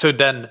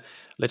then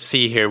let's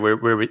see here where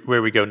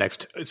we go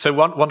next. So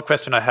one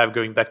question I have,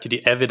 going back to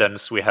the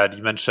evidence we had,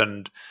 you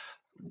mentioned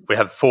we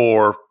have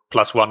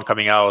 4+1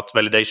 coming out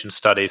validation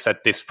studies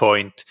at this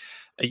point.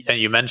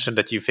 And you mentioned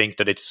that you think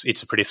that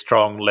it's a pretty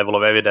strong level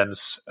of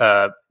evidence.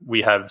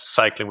 We have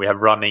cycling, we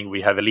have running,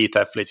 we have elite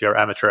athletes, we have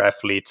amateur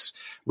athletes,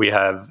 we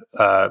have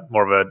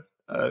more of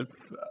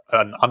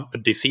a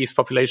disease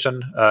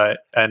population,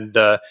 and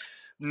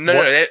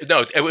no,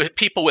 it was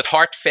people with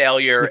heart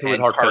failure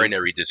and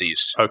coronary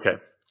disease. Okay,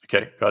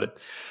 got it.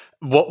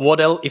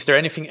 What else? Is there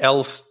anything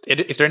else?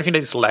 Is there anything that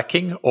is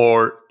lacking,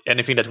 or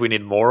anything that we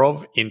need more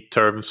of in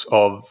terms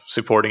of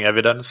supporting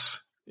evidence?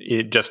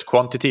 Just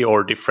quantity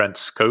or different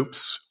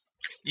scopes?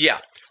 Yeah,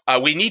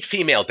 we need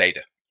female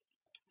data,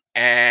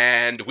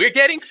 and we're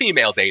getting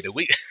female data.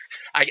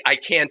 I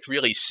can't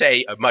really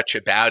say much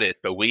about it,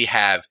 but we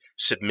have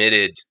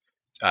submitted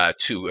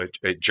to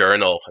a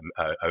journal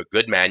a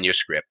good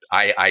manuscript.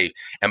 I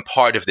am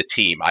part of the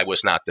team. I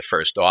was not the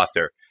first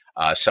author.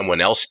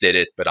 Someone else did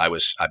it, but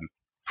I'm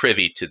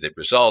privy to the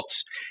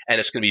results, and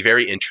it's going to be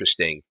very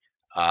interesting.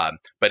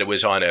 But it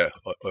was on a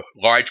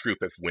large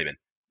group of women.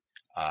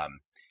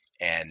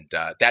 And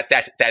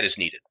that is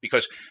needed,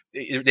 because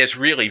there's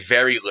really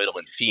very little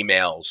in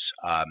females.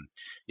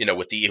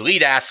 With the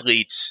elite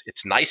athletes,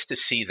 it's nice to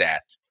see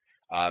that.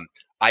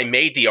 I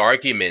made the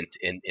argument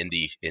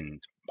in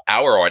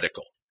our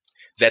article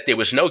that there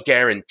was no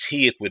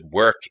guarantee it would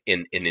work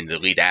in an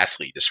elite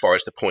athlete as far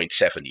as the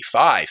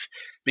 0.75,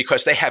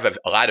 because they have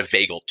a lot of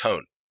vagal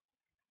tone.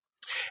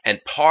 And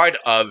part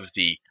of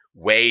the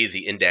way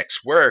the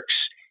index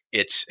works,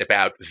 it's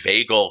about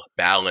vagal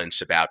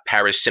balance, about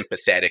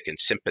parasympathetic and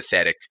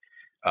sympathetic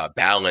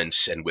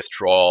balance and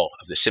withdrawal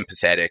of the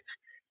sympathetic,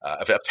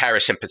 of a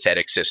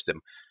parasympathetic system,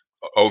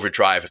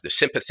 overdrive of the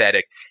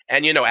sympathetic.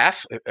 And,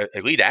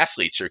 elite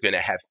athletes are going to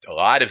have a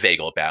lot of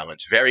vagal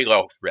balance, very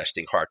low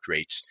resting heart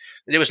rates.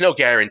 There was no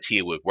guarantee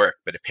it would work,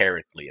 but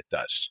apparently it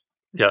does.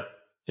 Yeah.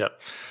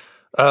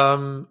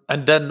 And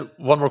then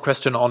one more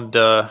question on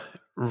the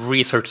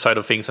research side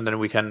of things, and then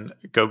we can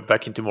go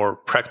back into more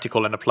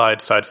practical and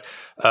applied sides.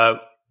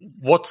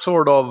 What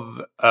sort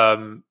of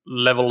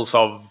levels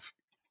of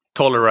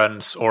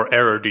tolerance or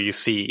error do you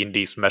see in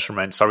these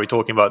measurements? Are we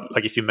talking about,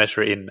 like, if you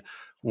measure in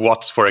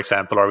watts, for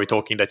example, are we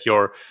talking that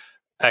you're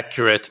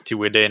accurate to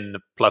within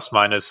plus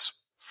minus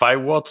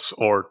 5 watts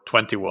or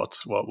 20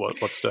 watts?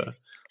 What's the...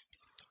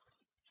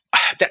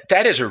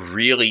 That is a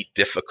really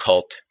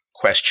difficult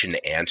question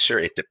to answer.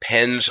 It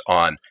depends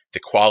on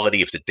the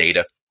quality of the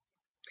data.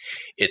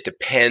 It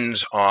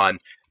depends on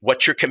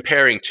what you're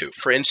comparing to.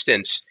 For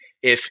instance,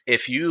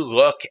 if you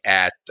look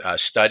at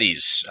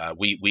studies,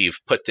 we've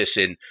put this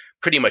in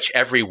pretty much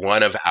every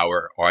one of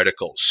our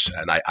articles,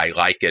 and I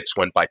like it. It's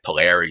one by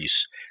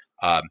Polaris,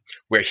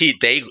 where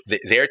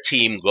their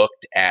team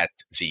looked at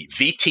the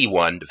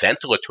VT1, the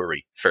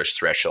ventilatory first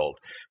threshold,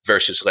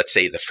 versus, let's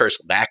say, the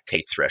first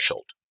lactate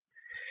threshold.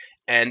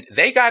 And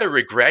they got a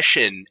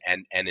regression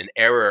and an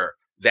error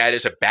that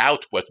is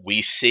about what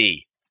we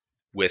see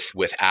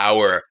with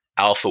our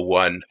alpha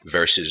 1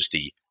 versus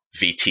the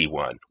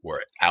VT1,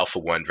 or alpha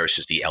 1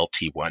 versus the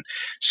LT1.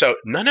 So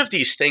none of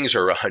these things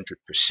are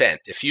 100%.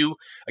 If you,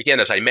 again,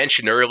 as I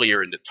mentioned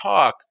earlier in the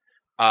talk,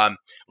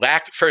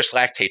 first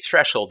lactate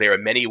threshold, there are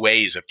many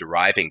ways of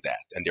deriving that,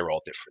 and they're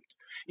all different.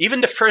 Even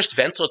the first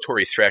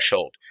ventilatory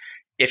threshold,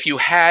 if you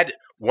had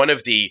one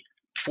of the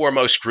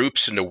foremost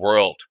groups in the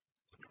world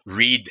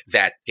read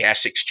that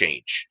gas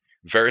exchange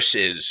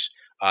versus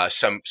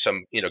some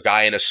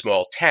guy in a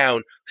small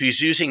town who's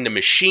using the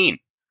machine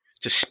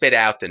to spit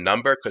out the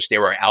number, because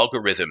there are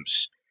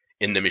algorithms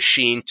in the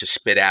machine to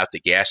spit out the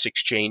gas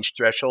exchange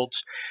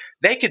thresholds,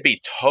 they could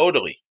be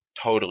totally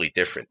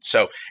different.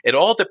 So it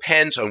all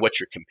depends on what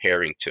you're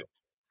comparing to.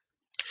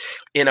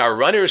 In our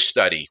runners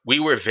study, we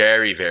were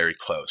very, very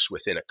close,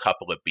 within a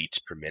couple of beats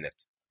per minute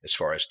as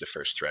far as the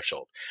first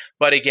threshold.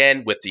 But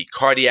again, with the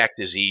cardiac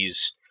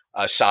disease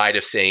side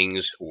of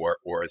things,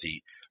 or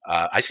the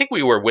I think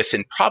we were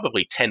within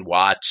probably 10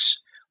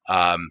 watts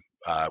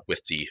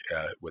with the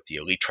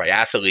elite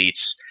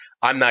triathletes.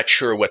 I'm not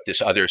sure what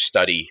this other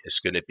study is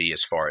going to be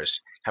as far as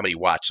how many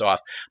watts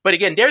off. But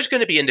again, there's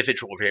going to be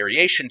individual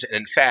variations. And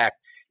in fact,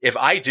 if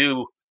I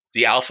do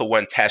the Alpha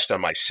 1 test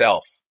on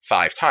myself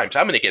 5 times,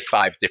 I'm going to get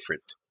 5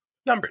 different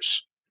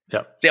numbers.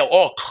 Yeah. They'll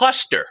all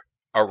cluster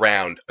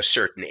around a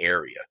certain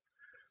area.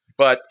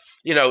 But,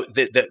 again,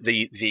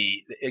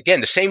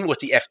 the same with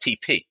the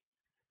FTP.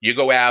 You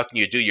go out and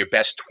you do your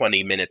best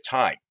 20-minute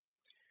time.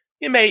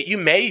 You're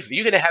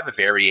going to have a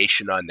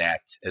variation on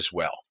that as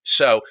well.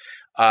 So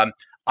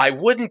I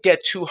wouldn't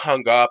get too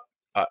hung up.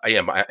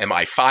 Am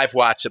I 5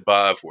 watts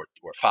above or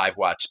 5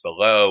 watts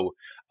below?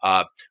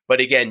 But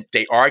again,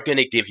 they are going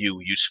to give you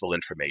useful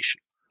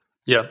information.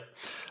 Yeah,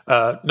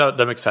 no,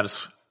 that makes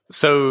sense.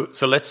 So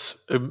let's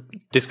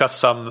discuss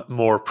some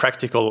more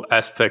practical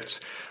aspects.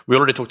 We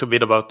already talked a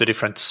bit about the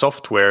different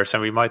softwares,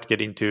 and we might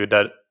get into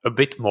that a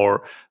bit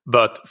more.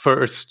 But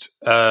first,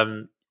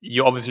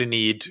 you obviously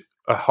need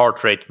a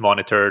heart rate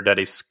monitor that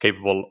is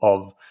capable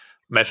of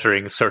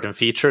measuring certain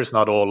features.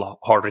 Not all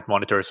heart rate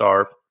monitors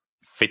are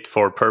fit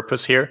for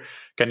purpose here.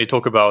 Can you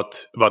talk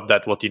about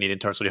that, what you need in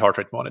terms of the heart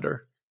rate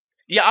monitor?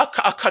 Yeah,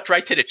 I'll cut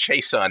right to the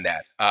chase on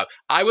that.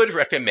 I would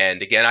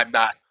recommend, again, I'm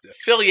not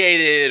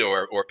affiliated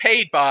or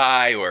paid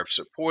by or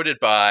supported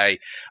by,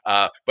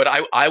 but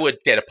I would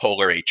get a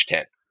Polar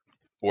H10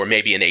 or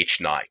maybe an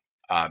H9.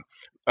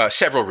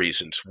 Several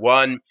reasons.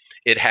 One,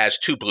 it has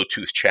 2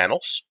 Bluetooth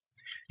channels.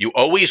 You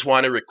always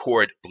want to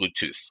record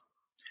Bluetooth.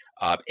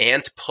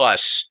 Ant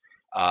Plus,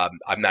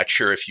 I'm not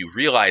sure if you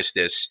realize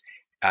this,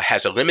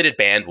 has a limited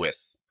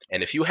bandwidth.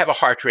 And if you have a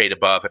heart rate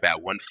above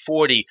about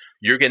 140,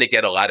 you're going to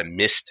get a lot of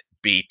missed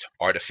beat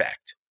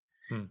artifact.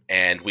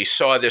 And we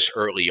saw this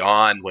early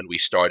on when we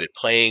started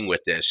playing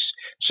with this.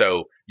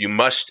 So you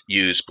must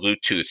use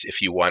Bluetooth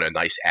if you want a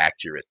nice,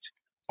 accurate,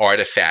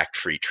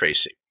 artifact-free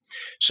tracing.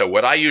 So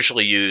what I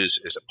usually use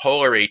is a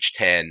Polar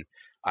H10.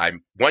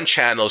 One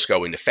channel is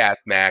going to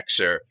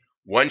FatMaxer.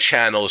 One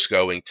channel is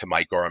going to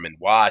my Garmin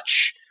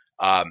watch.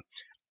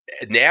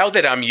 Now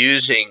that I'm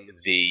using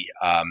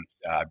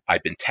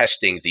I've been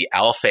testing the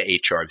Alpha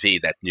HRV,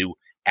 that new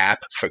app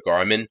for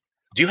Garmin.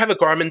 Do you have a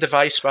Garmin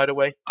device, by the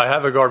way? I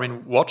have a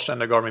Garmin watch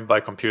and a Garmin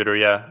Bike computer,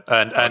 yeah,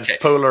 and Okay.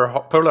 Polar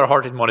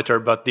heart rate monitor,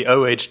 but the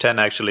OH10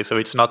 actually, so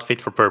it's not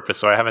fit for purpose.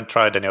 So I haven't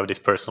tried any of this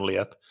personally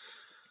yet.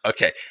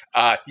 Okay,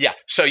 yeah.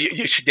 So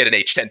you should get an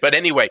H10. But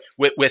anyway,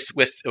 with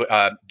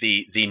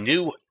the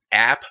new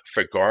app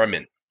for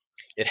Garmin,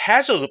 it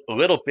has a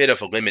little bit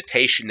of a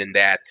limitation in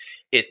that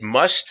it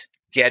must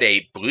get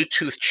a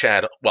Bluetooth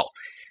channel. Well,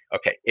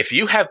 okay, if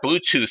you have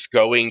Bluetooth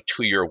going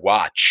to your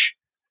watch,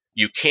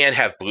 you can't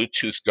have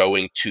Bluetooth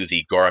going to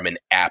the Garmin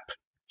app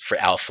for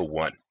Alpha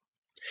 1.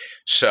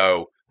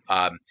 So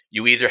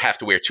you either have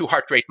to wear 2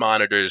 heart rate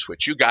monitors,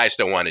 which you guys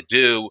don't want to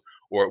do,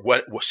 or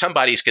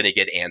somebody's going to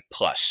get Ant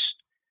Plus.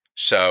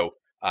 So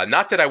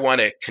not that I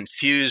want to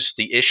confuse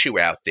the issue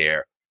out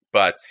there,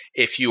 but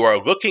if you are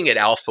looking at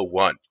Alpha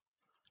 1,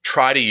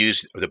 try to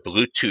use the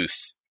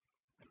Bluetooth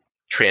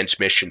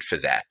transmission for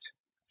that.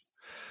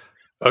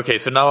 Okay,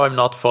 so now I'm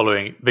not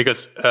following,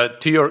 because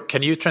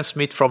can you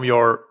transmit from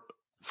your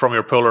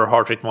Polar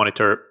heart rate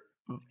monitor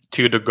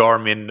to the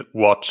Garmin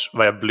watch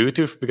via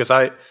Bluetooth? Because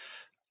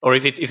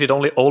is it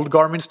only old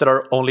Garmins that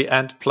are only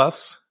Ant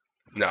Plus?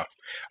 No.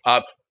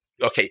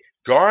 Okay,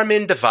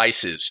 Garmin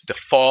devices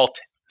default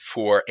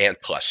for Ant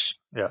Plus.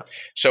 Yeah.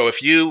 So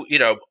if you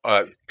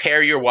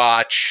pair your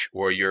watch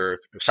or your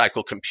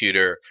cycle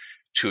computer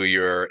to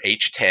your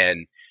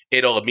H10,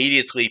 it'll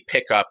immediately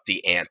pick up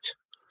the Ant.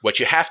 What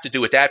you have to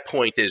do at that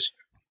point is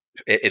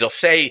it'll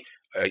say,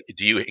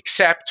 do you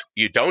accept?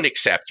 You don't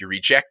accept. You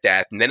reject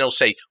that. And then it'll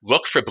say,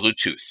 look for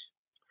Bluetooth.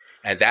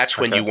 And that's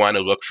when you want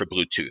to look for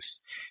Bluetooth.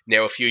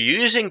 Now, if you're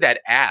using that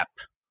app,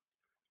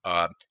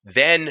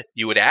 then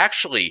you would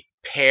actually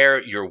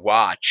pair your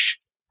watch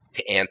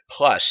to Ant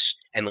Plus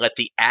and let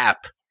the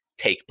app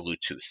take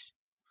Bluetooth.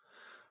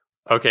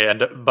 Okay,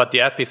 but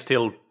the app is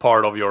still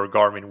part of your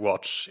Garmin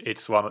watch.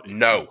 It's one.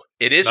 No,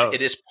 it is. No.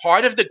 It is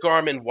part of the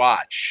Garmin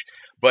watch,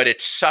 but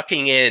it's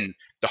sucking in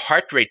the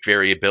heart rate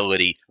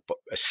variability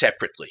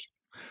separately.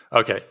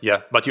 Okay,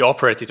 yeah, but you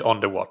operate it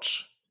on the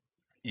watch.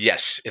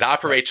 Yes, it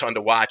operates on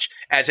the watch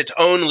as its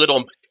own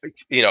little,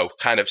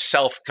 kind of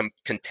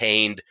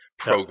self-contained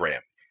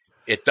program.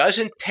 Yeah. It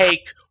doesn't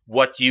take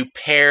what you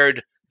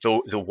paired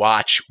the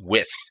watch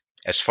with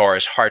as far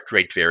as heart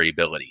rate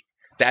variability.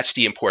 That's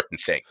the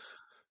important thing.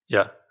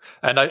 Yeah,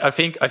 and I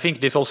think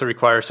this also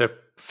requires a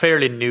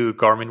fairly new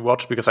Garmin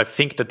watch, because I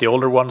think that the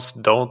older ones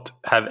don't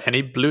have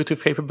any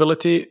Bluetooth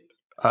capability.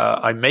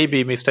 I may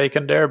be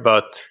mistaken there,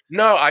 but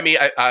no. I mean,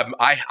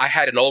 I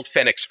had an old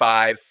Fenix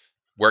 5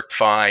 worked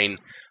fine.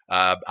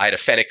 I had a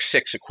Fenix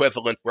 6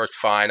 equivalent, worked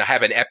fine. I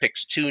have an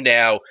Epix 2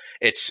 now.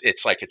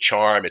 It's like a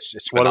charm.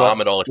 It's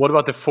phenomenal. What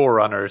about the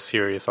Forerunner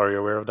series? Are you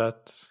aware of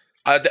that?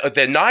 The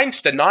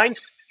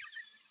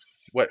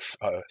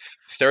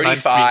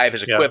 35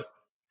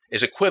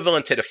 is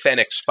equivalent to the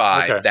Fenix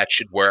 5. Okay. That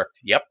should work.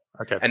 Yep.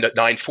 Okay. And the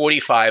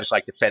 945 is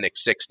like the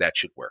Fenix 6. That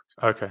should work.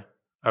 Okay.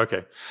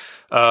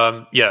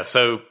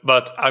 So,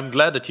 but I'm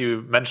glad that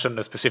you mentioned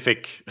a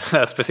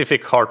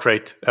specific heart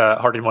rate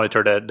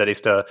monitor that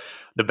is the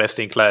best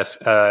in class.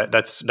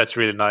 That's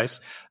really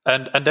nice.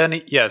 And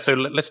then so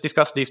let's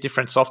discuss these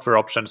different software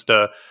options: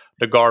 the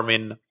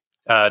Garmin,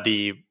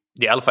 the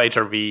Alpha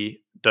HRV,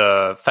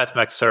 the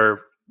FatMaxer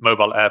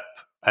mobile app,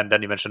 and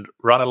then you mentioned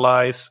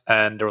Runalyze,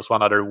 and there was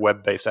one other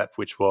web-based app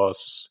which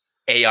was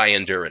AI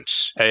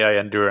Endurance.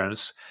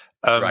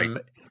 Right.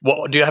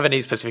 Do you have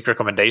any specific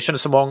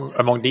recommendations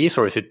among these,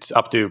 or is it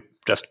up to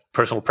just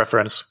personal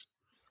preference?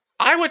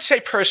 I would say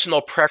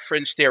personal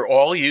preference. They're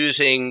all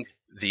using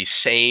the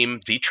same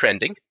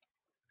V-trending,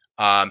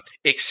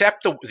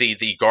 except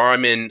the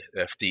Garmin,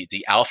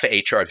 the Alpha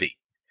HRV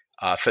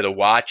for the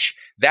watch.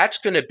 That's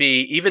going to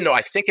be, even though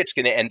I think it's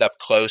going to end up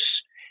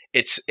close,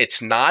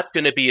 it's not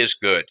going to be as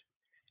good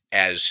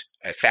as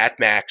a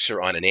FatMaxer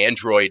on an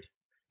Android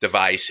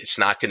device. It's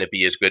not going to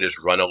be as good as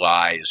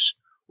Runalyze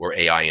or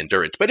AI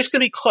Endurance, but it's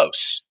going to be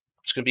close.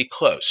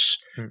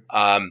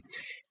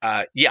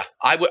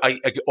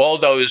 All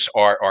those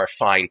are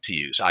fine to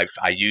use. I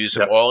use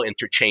them all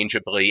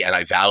interchangeably, and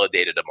I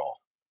validated them all.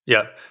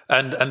 Yeah,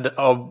 and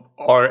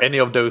are any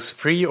of those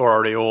free, or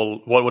are they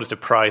all? What is the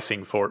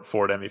pricing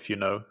for them, if you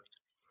know?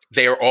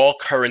 They are all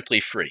currently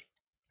free.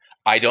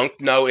 I don't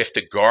know if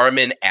the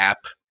Garmin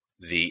app,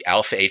 the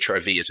Alpha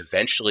HRV, is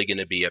eventually going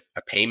to be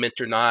a payment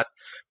or not,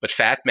 but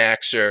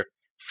FatMaxer,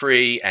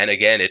 free, and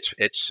again,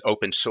 it's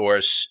open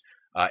source.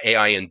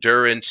 AI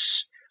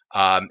Endurance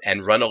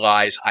and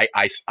Runalyze,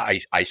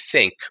 I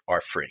think,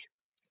 are free.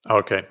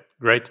 Okay,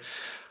 great.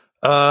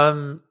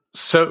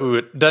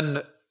 So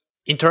then,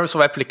 in terms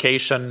of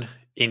application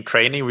in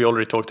training, we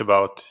already talked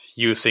about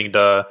using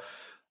the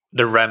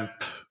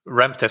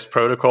ramp test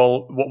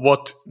protocol.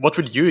 What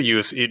would you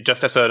use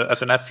just as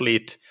an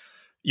athlete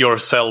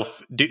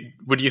yourself?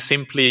 Would you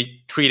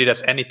simply treat it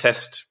as any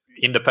test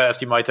in the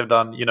past you might have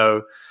done?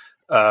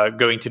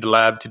 Going to the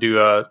lab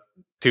to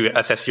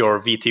assess your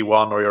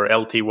VT1 or your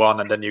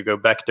LT1, and then you go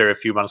back there a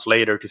few months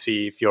later to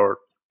see if your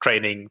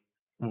training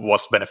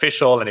was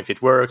beneficial and if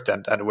it worked,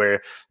 and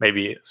where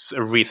maybe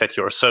reset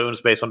your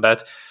zones based on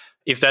that.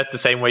 Is that the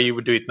same way you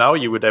would do it now?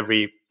 You would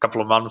every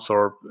couple of months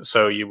or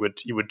so you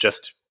would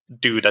just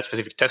do that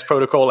specific test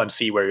protocol and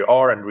see where you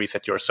are and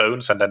reset your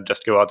zones and then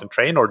just go out and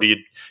train, or do you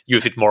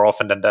use it more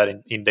often than that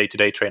in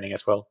day-to-day training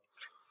as well?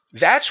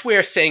 That's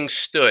where things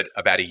stood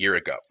about a year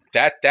ago.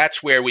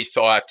 That's where we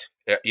thought,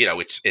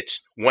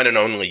 its one and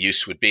only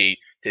use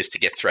is to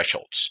get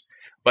thresholds.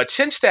 But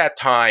since that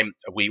time,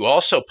 we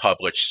also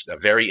published a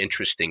very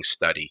interesting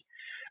study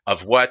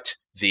of what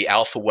the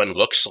Alpha 1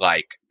 looks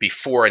like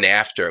before and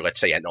after, let's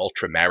say, an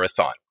ultra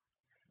marathon,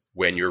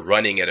 when you're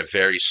running at a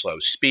very slow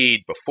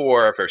speed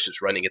before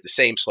versus running at the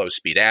same slow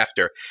speed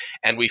after.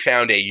 And we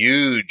found a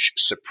huge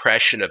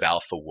suppression of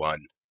Alpha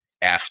 1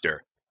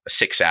 after a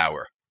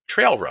 6-hour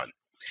trail run.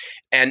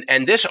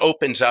 And this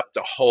opens up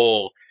the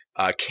whole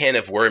can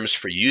of worms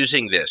for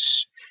using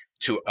this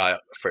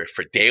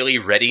for daily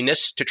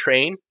readiness to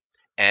train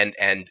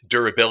and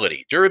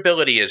durability.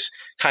 Durability is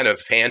kind of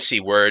a fancy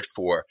word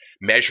for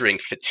measuring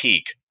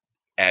fatigue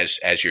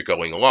as you're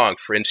going along.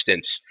 For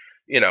instance,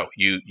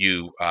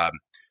 you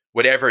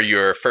whatever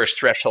your first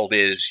threshold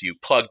is, you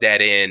plug that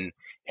in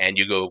and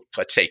you go,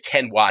 let's say,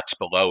 10 watts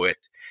below it.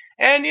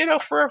 And,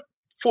 for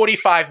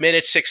 45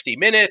 minutes, 60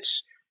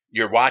 minutes,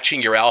 you're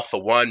watching your Alpha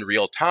 1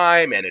 real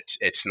time, and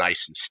it's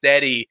nice and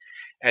steady.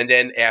 And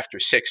then after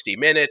 60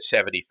 minutes,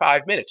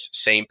 75 minutes,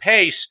 same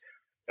pace,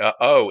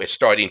 it's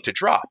starting to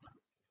drop.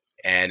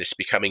 And it's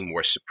becoming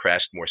more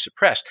suppressed.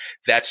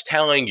 That's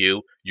telling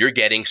you you're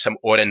getting some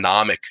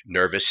autonomic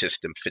nervous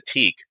system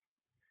fatigue,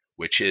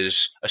 which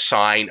is a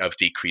sign of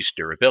decreased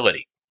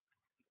durability.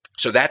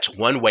 So that's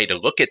one way to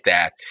look at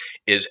that,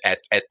 is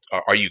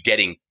are you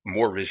getting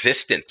more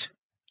resistant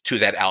to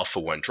that Alpha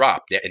 1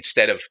 drop?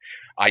 Instead of,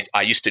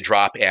 I used to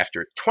drop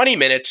after 20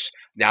 minutes.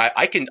 Now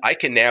I can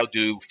now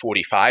do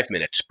 45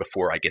 minutes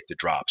before I get the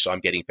drop. So I'm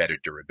getting better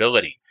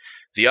durability.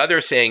 The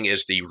other thing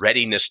is the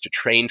readiness to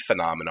train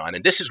phenomenon.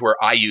 And this is where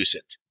I use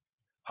it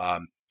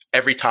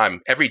every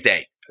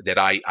day that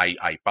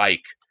I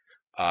bike.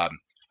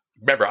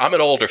 Remember, I'm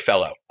an older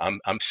fellow.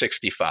 I'm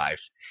 65,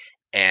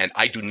 and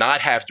I do not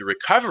have the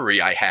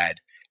recovery I had,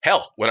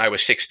 when I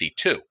was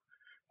 62.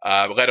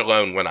 Let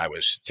alone when I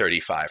was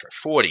 35 or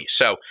 40.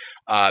 So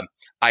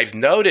I've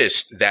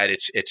noticed that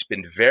it's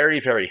been very,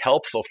 very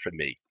helpful for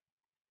me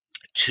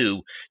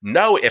to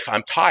know if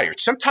I'm tired.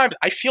 Sometimes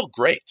I feel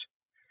great,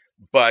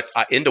 but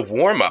in the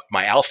warm-up,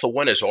 my Alpha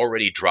 1 is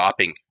already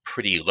dropping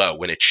pretty low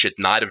when it should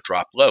not have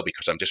dropped low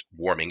because I'm just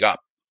warming up.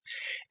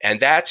 And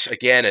that's,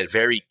 again, a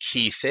very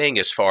key thing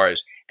as far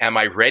as, am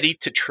I ready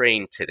to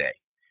train today?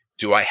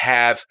 Do I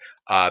have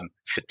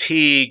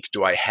fatigue?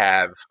 Do I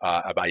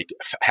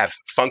have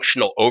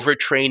functional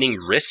overtraining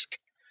risk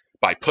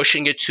by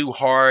pushing it too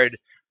hard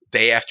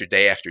day after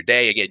day after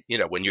day? Again,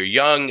 when you're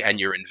young and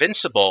you're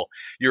invincible,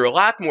 you're a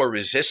lot more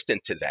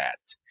resistant to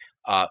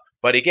that.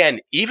 But again,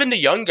 even the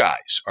young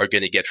guys are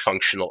going to get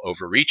functional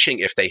overreaching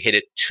if they hit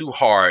it too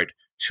hard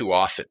too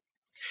often.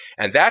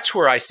 And that's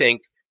where I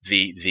think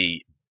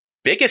the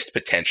biggest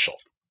potential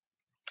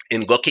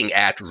in looking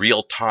at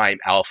real-time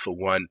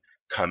alpha-1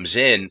 comes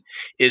in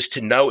is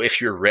to know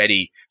if you're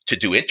ready to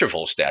do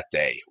intervals that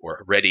day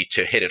or ready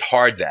to hit it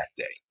hard that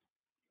day.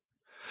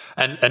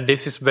 And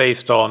this is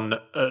based on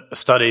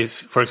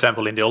studies, for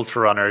example, in the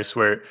ultra runners,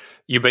 where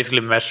you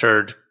basically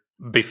measured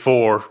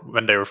before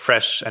when they were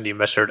fresh and you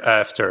measured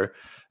after.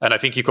 And I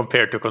think you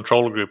compared to a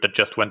control group that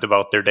just went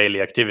about their daily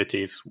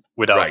activities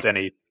without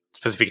any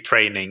specific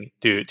training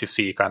to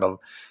see kind of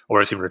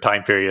over a similar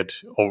time period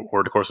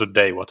or the course of the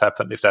day what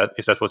happened. Is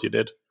that what you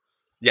did?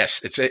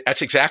 Yes,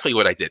 that's exactly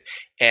what I did.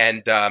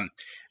 And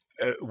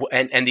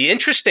the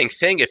interesting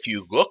thing, if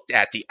you looked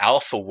at the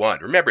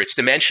alpha-1, remember it's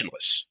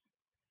dimensionless.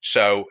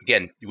 So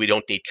again, we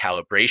don't need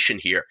calibration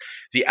here.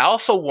 The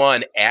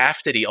alpha-1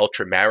 after the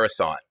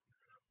ultramarathon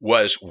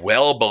was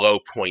well below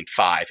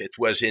 0.5. It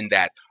was in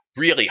that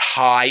really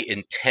high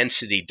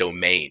intensity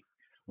domain,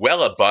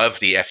 well above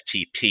the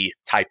FTP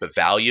type of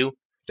value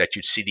that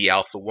you'd see the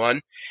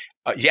alpha-1.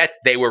 Yet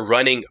they were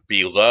running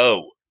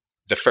below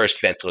the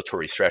first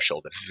ventilatory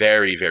threshold, a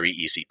very, very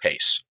easy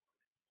pace.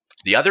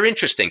 The other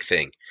interesting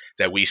thing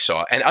that we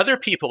saw, and other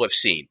people have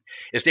seen,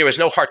 is there was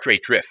no heart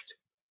rate drift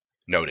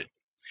noted.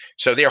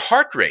 So their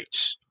heart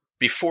rates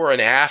before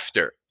and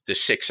after the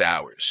 6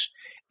 hours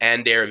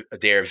and their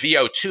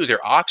VO2,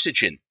 their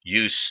oxygen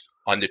use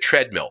on the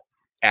treadmill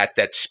at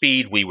that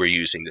speed we were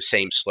using, the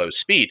same slow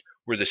speed,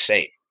 were the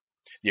same.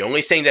 The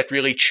only thing that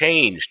really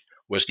changed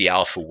was the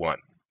alpha-1.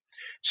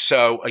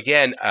 So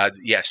again,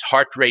 yes,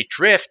 heart rate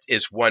drift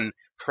is one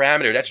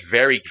parameter that's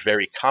very,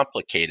 very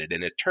complicated.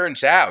 And it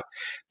turns out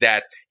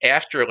that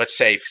after, let's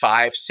say,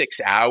 5-6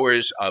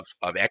 hours of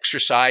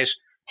exercise,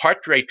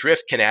 heart rate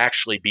drift can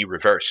actually be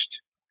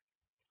reversed.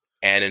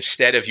 And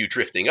instead of you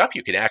drifting up,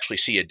 you can actually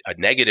see a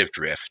negative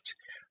drift.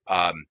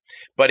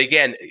 But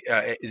again,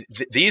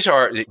 these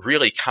are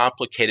really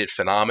complicated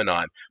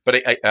phenomenon.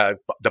 But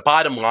the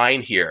bottom line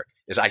here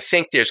is I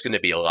think there's going to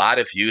be a lot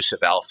of use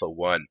of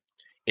alpha-1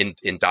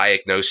 in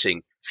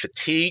diagnosing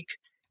fatigue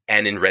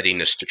and in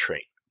readiness to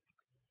train.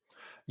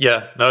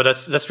 Yeah, no,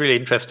 that's really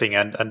interesting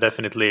and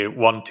definitely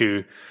one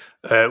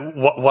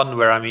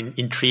where I'm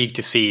intrigued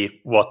to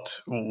see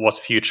what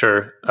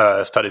future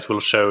studies will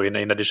show in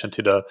addition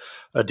to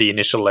the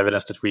initial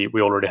evidence that we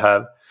already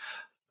have.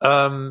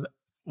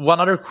 One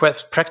other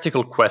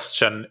practical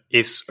question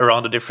is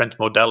around the different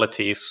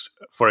modalities.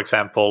 For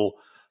example,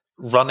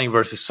 running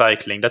versus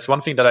cycling. That's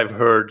one thing that I've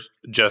heard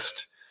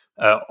just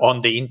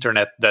on the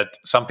internet, that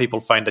some people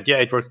find that,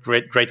 it works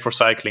great for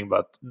cycling,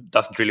 but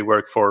doesn't really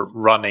work for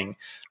running.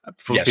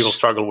 Yes. People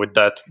struggle with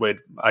that.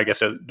 I guess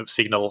the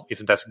signal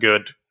isn't as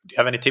good. Do you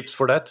have any tips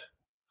for that?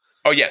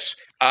 Oh, yes.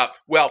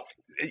 Well,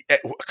 a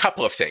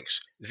couple of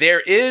things.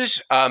 There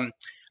is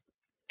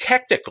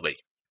technically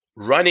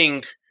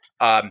running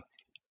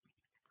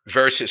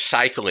versus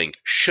cycling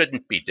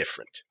shouldn't be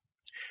different.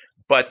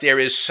 But there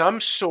is some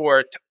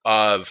sort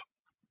of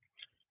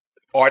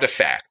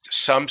artifact,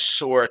 some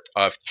sort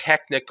of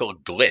technical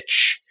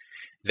glitch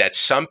that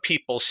some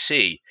people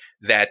see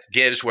that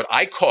gives what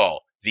I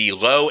call the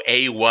low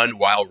A1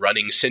 while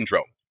running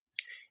syndrome,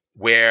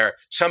 where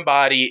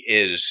somebody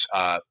is,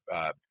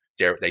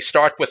 they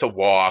start with a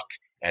walk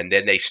and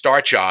then they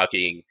start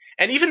jogging,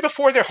 and even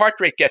before their heart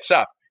rate gets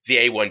up, the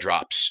A1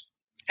 drops,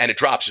 and it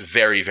drops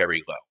very,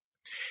 very low.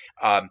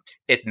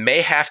 It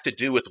may have to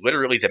do with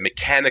literally the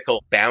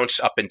mechanical bounce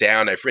up and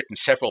down. I've written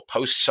several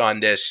posts on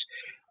this.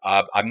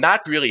 I'm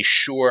not really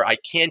sure. I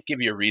can't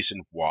give you a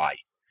reason why,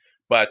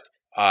 but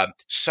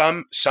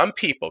some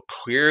people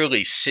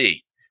clearly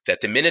see that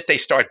the minute they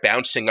start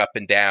bouncing up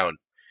and down,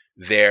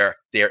 their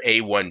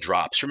A1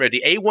 drops. Remember,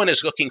 the A1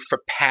 is looking for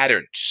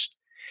patterns,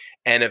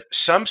 and if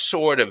some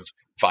sort of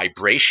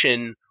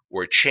vibration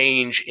or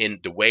change in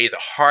the way the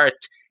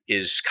heart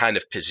is kind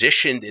of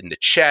positioned in the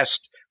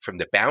chest from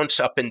the bounce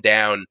up and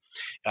down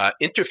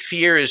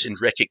interferes in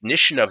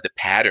recognition of the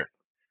pattern,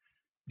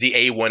 the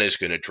A1 is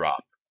going to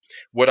drop.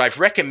 What I've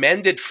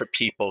recommended for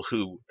people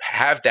who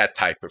have that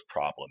type of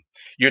problem,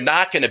 you're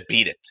not going to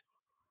beat it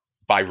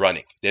by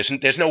running.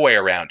 There's no way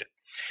around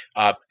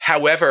it.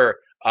 However,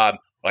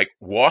 like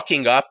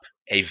walking up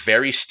a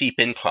very steep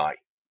incline,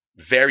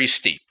 very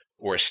steep,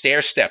 or a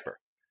stair stepper,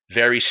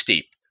 very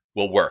steep,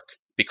 will work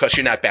because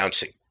you're not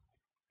bouncing.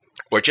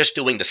 Or just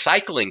doing the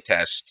cycling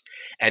test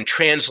and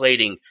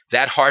translating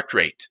that heart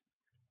rate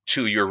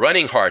to your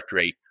running heart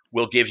rate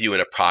will give you an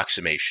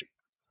approximation.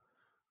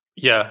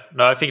 Yeah,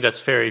 no, I think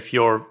that's fair. If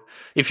you're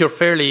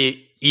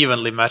fairly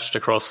evenly matched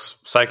across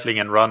cycling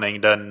and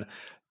running, then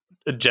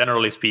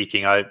generally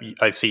speaking,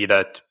 I see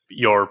that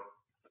your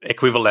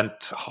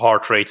equivalent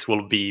heart rates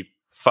will be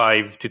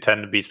 5 to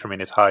 10 beats per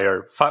minute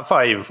higher,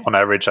 five on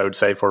average, I would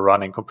say, for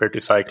running compared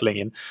to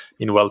cycling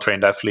in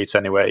well-trained athletes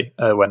anyway,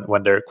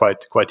 when they're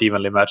quite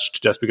evenly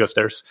matched, just because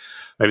there's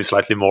maybe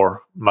slightly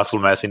more muscle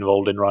mass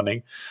involved in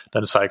running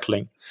than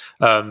cycling.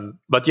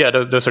 But yeah,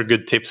 those are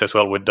good tips as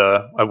well with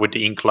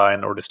the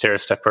incline or the stair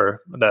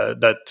stepper.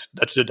 That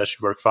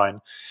should work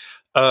fine.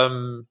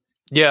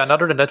 Yeah, and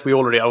other than that,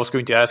 I was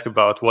going to ask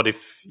about what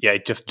if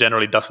it just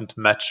generally doesn't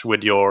match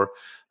with your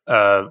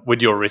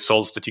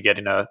results that you get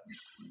in a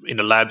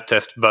lab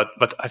test, but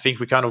I think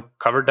we kind of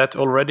covered that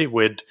already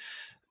with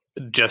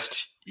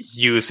just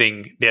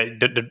using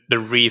the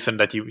reason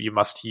that you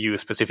must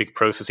use specific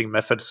processing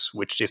methods,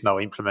 which is now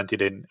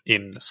implemented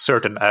in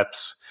certain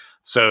apps.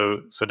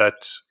 So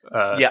that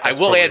I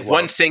will add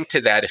one thing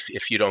to that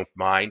if you don't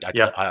mind.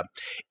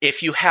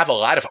 If you have a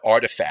lot of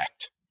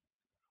artifact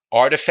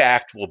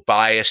will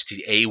bias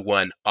the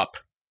A1 up.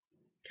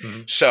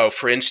 Mm-hmm. So,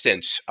 for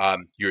instance,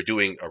 you're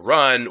doing a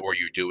run or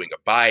you're doing a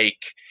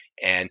bike,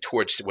 and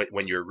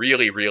when you're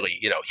really,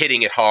 really,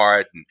 hitting it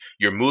hard and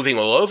you're moving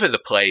all over the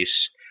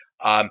place,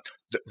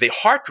 the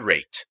heart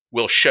rate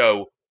will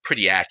show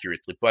pretty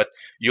accurately, but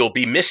you'll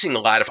be missing a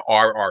lot of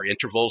RR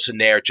intervals in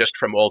there just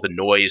from all the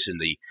noise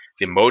and the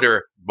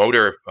motor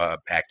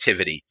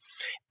activity.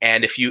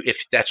 And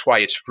if that's why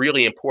it's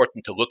really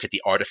important to look at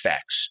the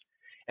artifacts.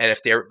 And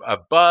if they're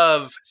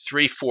above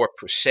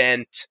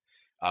 3-4%,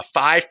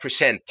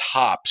 5%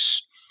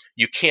 tops,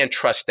 you can't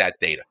trust that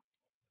data.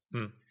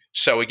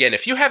 So again,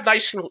 if you have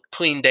nice and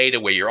clean data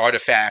where your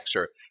artifacts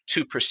are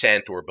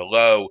 2% or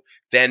below,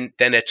 then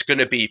it's going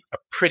to be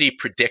pretty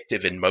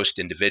predictive in most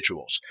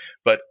individuals.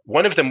 But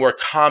one of the more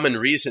common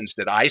reasons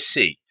that I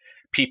see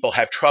people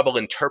have trouble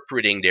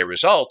interpreting their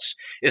results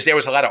is there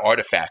was a lot of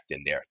artifact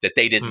in there that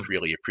they didn't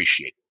really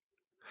appreciate.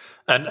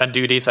 And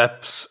do these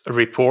apps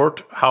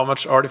report how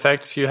much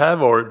artifacts you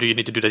have, or do you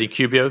need to do that in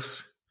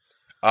Cubios?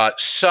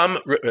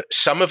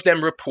 Some of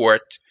them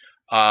report,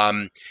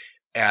 but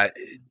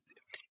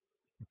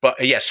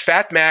yes,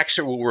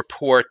 FatMaxer will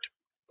report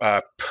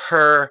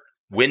per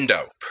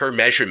window, per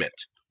measurement,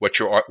 what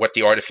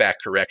the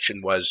artifact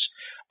correction was,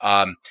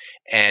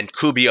 and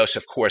Cubios,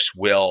 of course,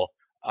 will.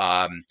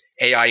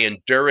 AI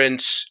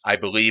Endurance, I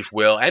believe,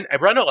 will, and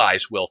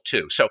Runalyze will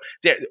too. So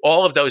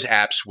all of those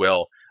apps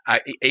will.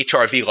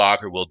 HRV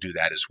Logger will do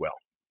that as well.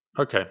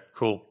 Okay,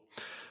 cool.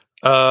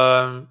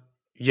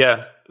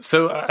 Yeah.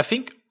 So I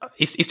think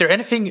is there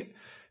anything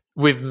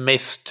we've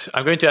missed?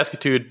 I'm going to ask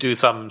you to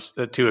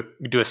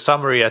do a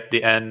summary at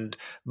the end,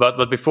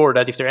 but before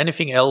that, is there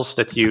anything else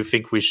that you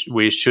think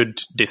we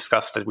should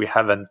discuss that we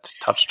haven't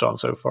touched on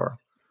so far?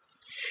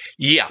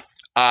 Yeah,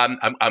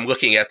 I'm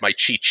looking at my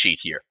cheat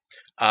sheet here.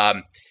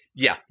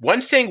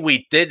 One thing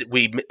we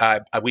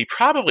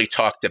probably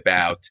talked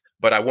about,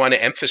 but I want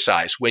to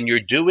emphasize, when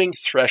you're doing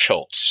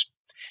thresholds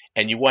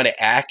and you want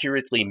to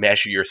accurately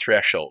measure your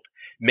threshold,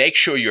 make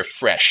sure you're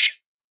fresh.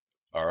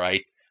 All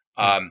right.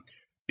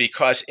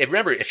 Because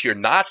remember, if you're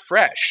not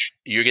fresh,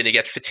 you're going to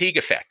get fatigue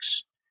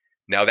effects.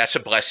 Now, that's a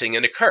blessing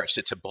and a curse.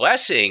 It's a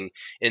blessing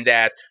in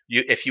that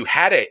if you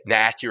had an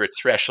accurate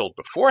threshold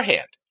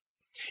beforehand,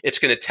 it's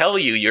going to tell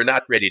you you're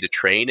not ready to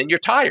train and you're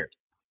tired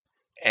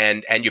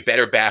and you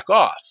better back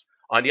off.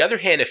 On the other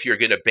hand, if you're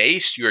going to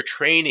base your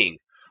training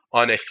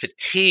on a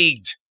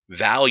fatigued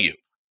value,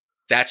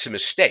 that's a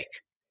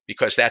mistake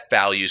because that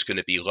value is going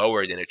to be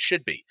lower than it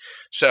should be.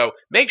 So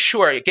make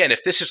sure, again,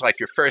 if this is like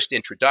your first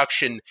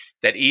introduction,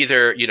 that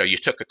either, you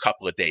took a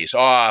couple of days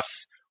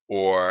off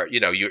or,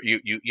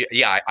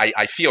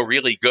 I feel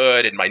really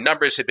good and my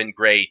numbers have been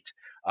great.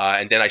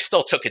 And then I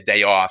still took a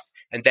day off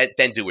and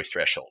then do a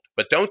threshold.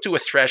 But don't do a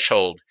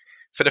threshold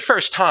for the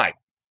first time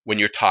when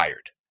you're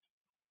tired.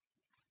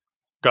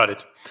 Got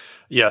it.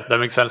 Yeah, that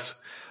makes sense.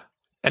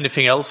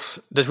 Anything else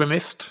that we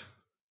missed?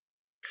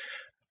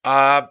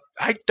 I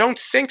don't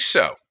think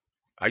so.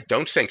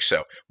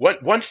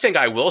 One thing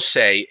I will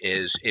say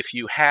is if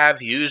you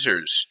have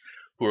users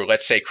who are,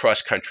 let's say,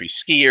 cross-country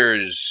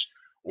skiers,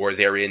 or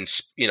they're in,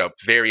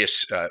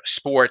 various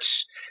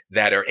sports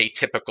that are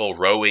atypical,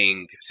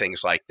 rowing,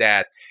 things like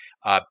that,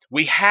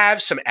 we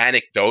have some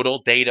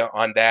anecdotal data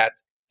on that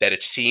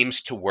it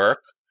seems to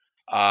work.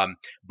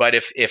 But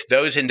if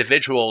those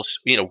individuals,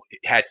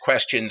 had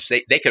questions,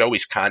 they could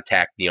always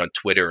contact me on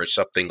Twitter or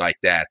something like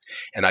that,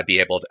 and I'd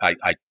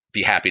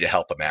be happy to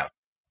help them out.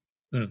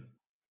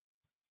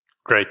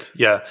 Great.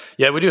 Yeah.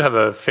 We do have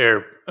a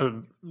fair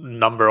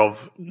number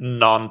of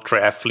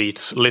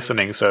non-triathletes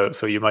listening, so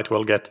you might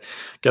well get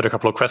a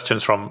couple of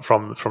questions from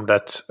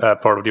that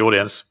part of the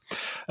audience.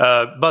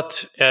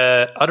 But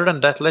other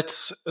than that,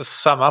 let's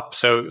sum up.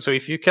 So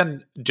if you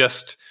can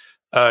just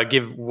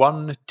give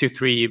 1 to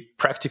 3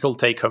 practical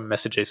take-home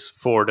messages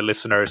for the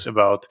listeners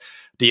about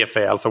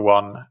DFA Alpha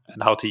 1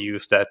 and how to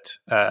use that,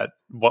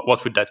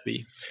 what would that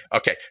be?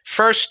 Okay.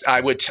 First, I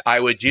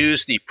would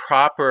use the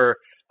proper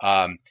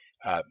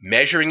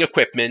measuring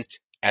equipment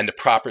and the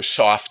proper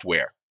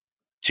software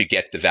to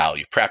get the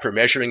value. Proper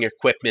measuring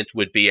equipment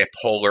would be a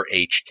Polar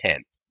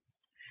H10.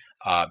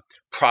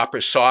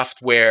 Proper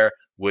software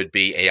would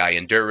be AI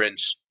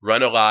Endurance,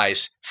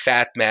 Runalyze,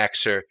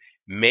 FatMaxer,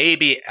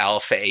 maybe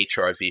Alpha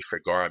HRV for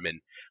Garmin,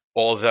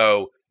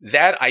 although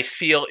that I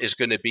feel is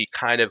going to be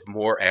kind of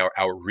more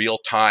our real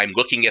time,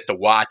 looking at the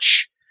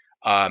watch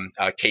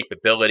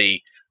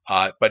capability.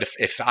 But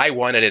if I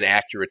wanted an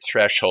accurate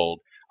threshold,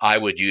 I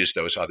would use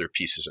those other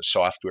pieces of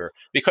software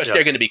because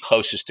they're going to be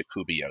closest to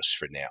Kubios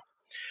for now.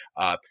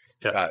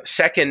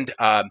 Second,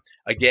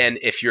 again,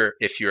 if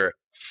you're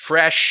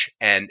fresh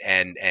and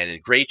in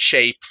great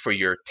shape for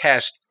your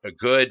test,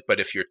 good. But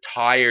if you're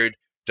tired,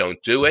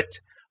 don't do it.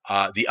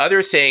 The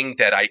other thing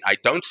that I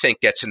don't think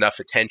gets enough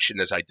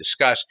attention, as I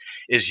discussed,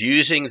 is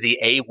using the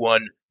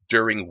A1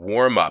 during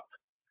warm-up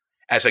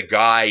as a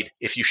guide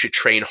if you should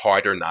train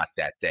hard or not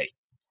that day.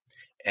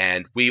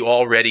 And we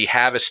already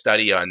have a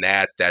study on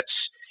that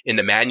that's in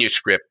the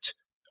manuscript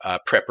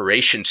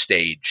preparation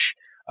stage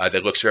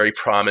that looks very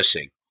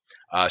promising.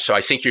 So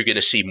I think you're going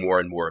to see more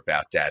and more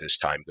about that as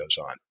time goes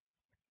on.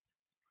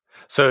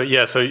 So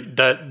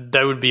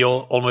that would be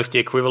almost the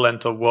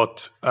equivalent of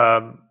what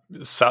a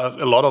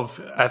lot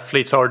of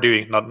athletes are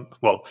doing.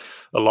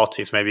 A lot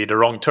is maybe the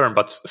wrong term,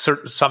 but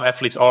some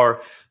athletes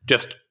are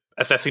just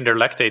assessing their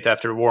lactate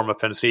after warm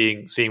up and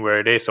seeing where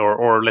it is,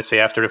 or let's say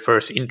after the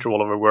first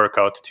interval of a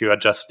workout to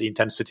adjust the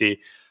intensity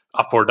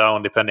up or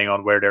down depending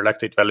on where their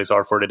lactate values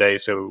are for the day.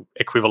 So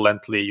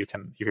equivalently, you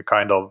can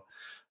kind of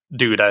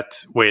do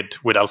that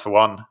with Alpha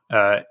One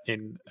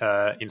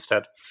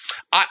instead.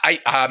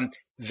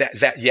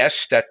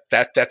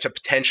 That's a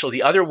potential.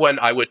 The other one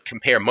I would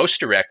compare most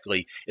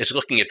directly is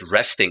looking at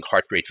resting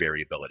heart rate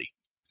variability,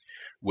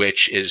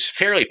 which is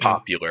fairly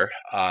popular.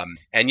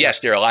 And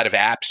yes, there are a lot of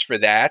apps for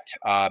that.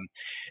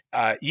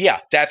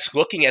 That's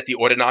looking at the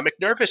autonomic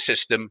nervous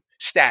system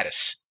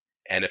status.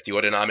 And if the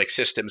autonomic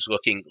system's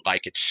looking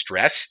like it's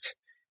stressed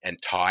and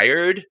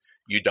tired,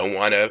 you don't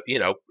want to,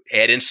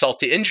 add insult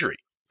to injury.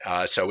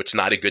 So it's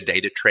not a good day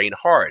to train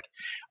hard.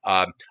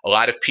 A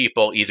lot of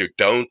people either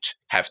don't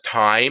have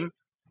time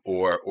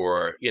or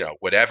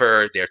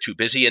whatever. They're too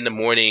busy in the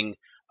morning.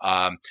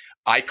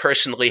 I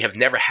personally have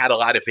never had a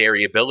lot of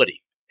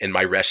variability in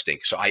my resting,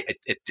 so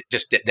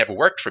it never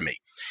worked for me.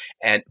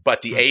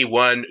 But the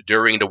A1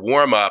 during the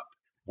warm up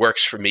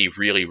works for me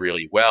really,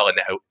 really well, and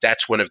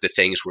that's one of the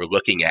things we're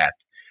looking at,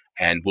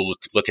 and we'll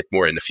look at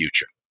more in the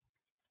future.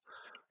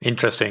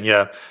 Interesting,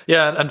 yeah,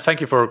 and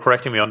thank you for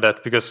correcting me on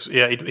that, because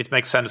it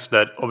makes sense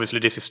that obviously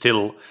this is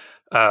still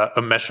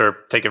a measure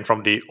taken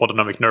from the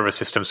autonomic nervous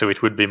system, so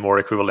it would be more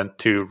equivalent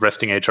to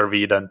resting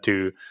HRV than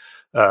to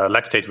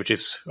lactate, which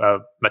is a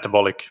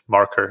metabolic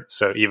marker.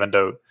 So even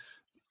though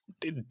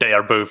they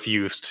are both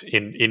used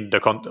in a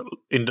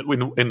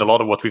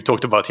lot of what we've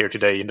talked about here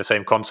today in the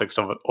same context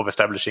of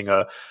establishing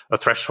a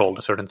threshold,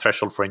 a certain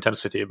threshold for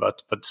intensity,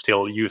 but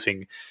still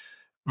using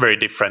very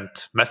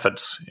different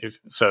methods.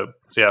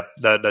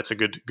 That's a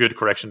good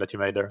correction that you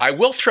made there. I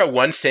will throw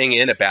one thing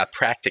in about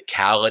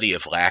practicality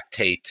of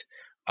lactate.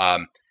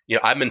 I'm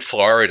in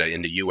Florida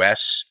in the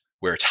U.S.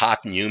 where it's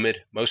hot and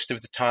humid most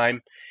of the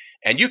time,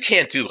 and you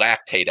can't do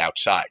lactate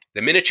outside.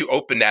 The minute you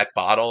open that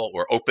bottle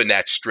or open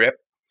that strip,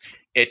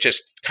 it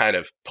just kind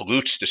of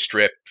pollutes the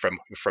strip from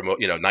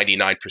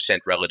 99%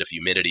 relative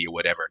humidity or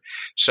whatever.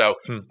 So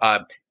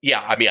I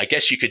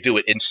guess you could do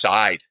it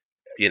inside,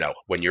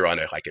 when you're on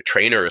a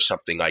trainer or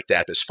something like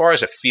that. As far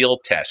as a field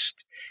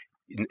test,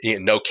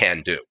 no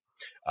can do.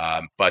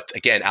 But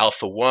again,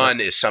 Alpha One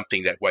is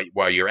something that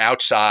while you're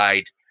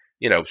outside,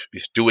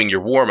 doing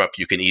your warm up,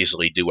 you can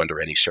easily do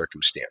under any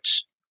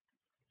circumstance.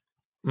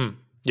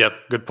 Yeah,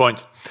 good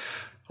point.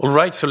 All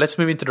right, so let's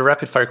move into the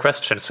rapid fire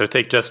questions. So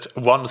take just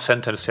one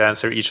sentence to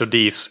answer each of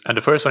these. And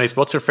the first one is,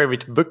 what's your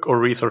favorite book or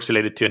resource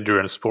related to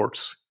endurance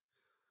sports?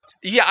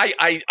 Yeah,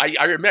 I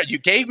remember you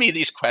gave me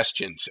these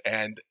questions,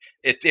 and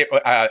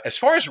as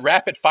far as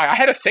rapid fire, I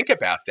had to think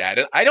about that.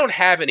 And I don't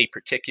have any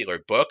particular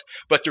book,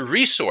 but the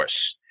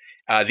resource,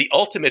 the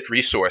ultimate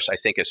resource, I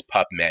think, is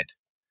PubMed,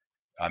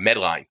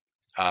 Medline,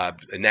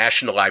 the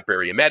National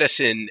Library of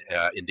Medicine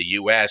in the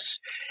U.S.,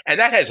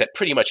 and that has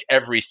pretty much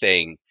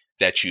everything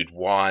that you'd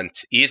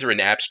want, either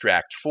in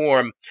abstract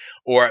form,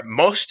 or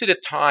most of the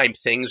time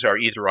things are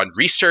either on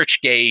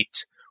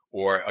ResearchGate,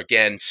 or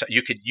again, so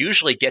you could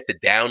usually get the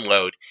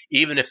download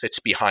even if it's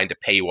behind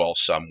a paywall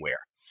somewhere.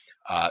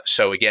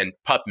 So again,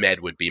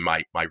 PubMed would be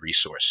my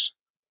resource.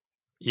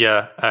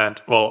 Yeah,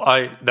 and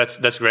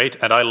that's great,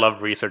 and I love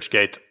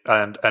ResearchGate,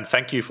 and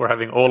thank you for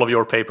having all of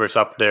your papers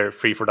up there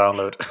free for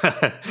download.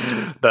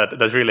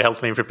 that really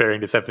helps me in preparing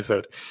this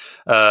episode.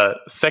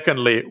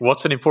 Secondly,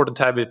 what's an important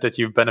habit that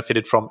you've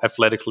benefited from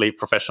athletically,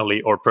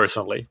 professionally, or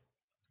personally?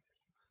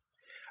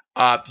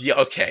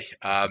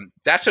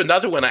 That's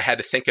another one I had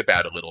to think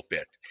about a little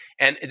bit.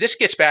 And this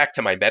gets back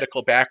to my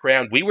medical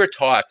background. We were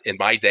taught in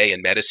my day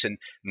in medicine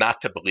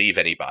not to believe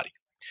anybody.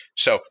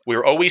 So we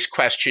were always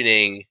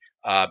questioning,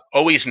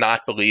 always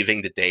not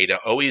believing the data,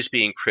 always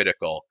being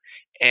critical.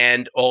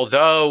 And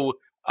although,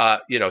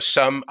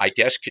 some, I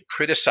guess, could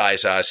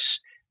criticize us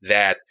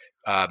that,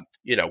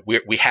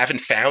 we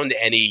haven't found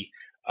any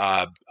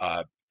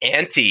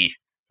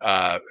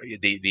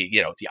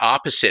the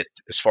opposite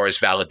as far as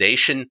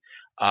validation.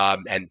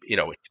 And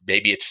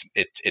maybe it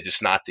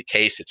is not the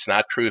case. It's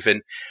not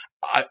proven.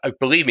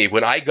 Believe me,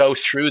 when I go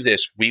through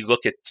this, we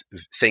look at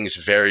things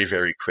very,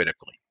 very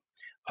critically.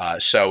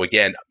 So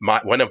again,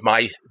 one of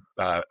my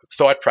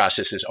thought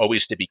process is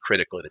always to be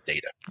critical of the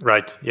data.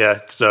 Right. Yeah.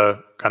 It's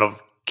the kind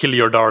of kill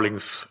your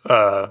darlings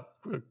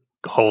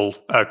whole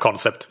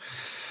concept.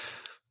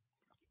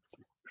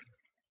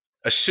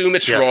 Assume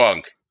it's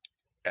wrong,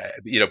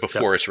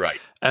 before it's right.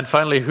 And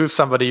finally, who's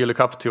somebody you look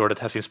up to or that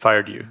has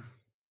inspired you?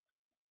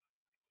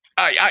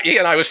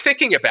 I was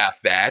thinking about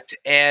that,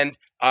 and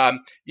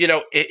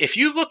if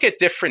you look at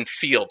different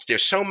fields,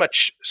 there's so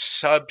much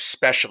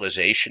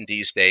subspecialization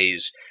these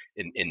days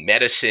in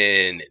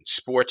medicine, in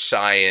sports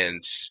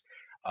science,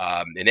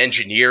 in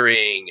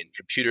engineering, in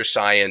computer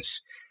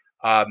science.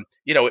 A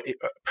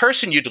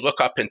person you'd look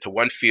up into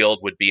one field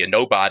would be a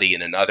nobody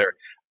in another.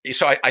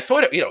 So I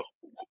thought,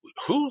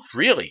 who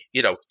really,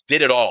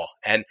 did it all?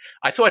 And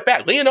I thought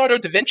back, Leonardo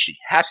da Vinci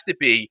has to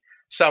be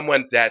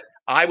someone that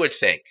I would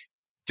think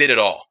did it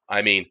all.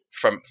 I mean,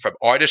 from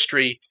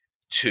artistry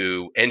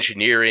to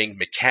engineering,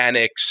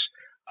 mechanics,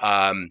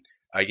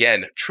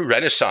 again, true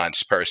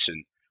Renaissance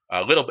person,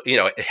 a little,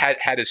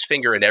 had his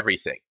finger in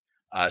everything.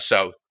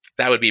 So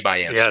that would be my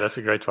answer. Yeah, that's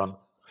a great one.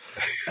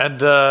 And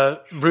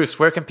Bruce,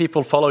 where can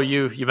people follow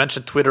you? You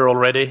mentioned Twitter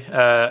already,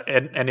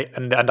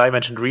 and I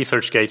mentioned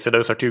ResearchGate. So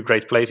those are two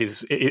great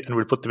places, and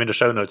we'll put them in the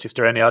show notes. Is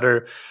there any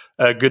other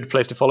good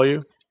place to follow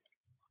you?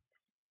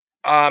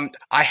 I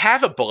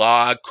have a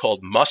blog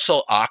called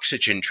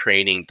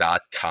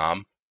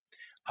muscleoxygentraining.com.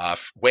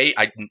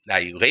 I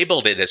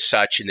labeled it as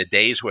such in the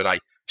days when I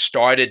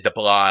started the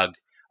blog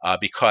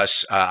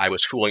because I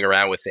was fooling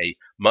around with a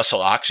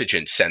muscle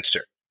oxygen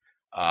sensor.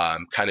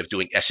 Kind of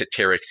doing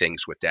esoteric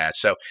things with that.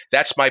 So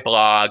that's my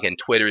blog, and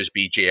Twitter is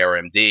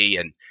BJRMD.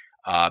 And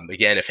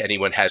again, if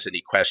anyone has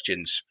any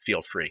questions,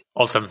 feel free.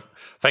 Awesome.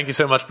 Thank you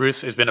so much,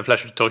 Bruce. It's been a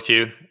pleasure to talk to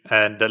you,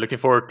 and looking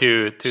forward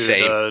to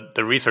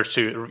the research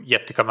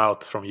yet to come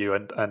out from you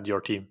and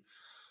your team.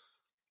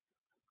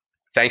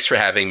 Thanks for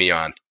having me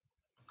on.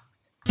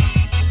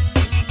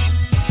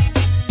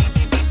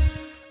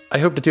 I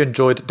hope that you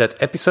enjoyed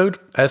that episode.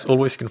 As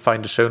always, you can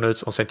find the show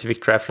notes on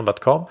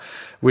scientifictriathlon.com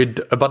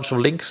with a bunch of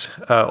links,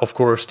 of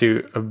course,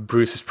 to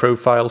Bruce's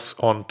profiles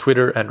on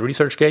Twitter and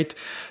ResearchGate,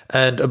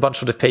 and a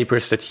bunch of the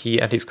papers that he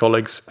and his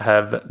colleagues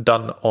have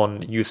done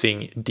on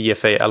using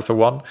DFA Alpha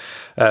 1,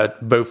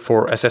 both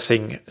for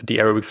assessing the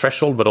aerobic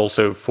threshold, but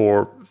also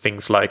for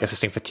things like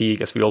assessing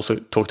fatigue, as we also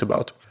talked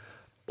about.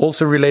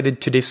 Also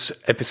related to this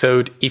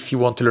episode, if you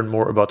want to learn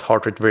more about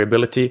heart rate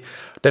variability,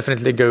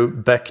 definitely go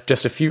back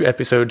just a few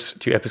episodes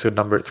to episode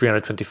number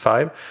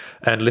 325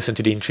 and listen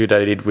to the interview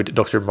that I did with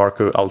Dr.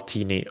 Marco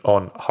Altini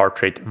on heart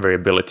rate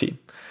variability.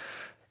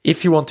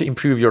 If you want to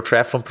improve your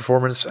triathlon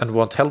performance and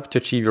want help to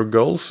achieve your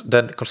goals,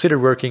 then consider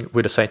working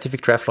with a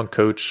scientific triathlon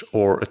coach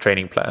or a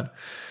training plan.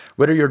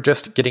 Whether you're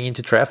just getting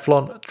into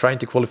triathlon, trying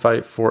to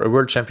qualify for a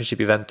world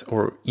championship event,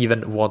 or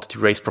even want to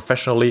race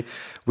professionally,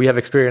 we have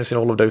experience in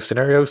all of those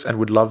scenarios and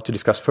would love to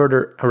discuss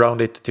further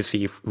around it to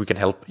see if we can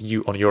help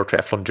you on your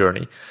triathlon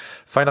journey.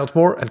 Find out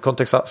more and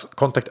contact us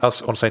on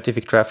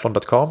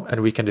scientifictriathlon.com, and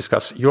we can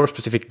discuss your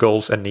specific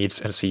goals and needs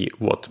and see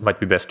what might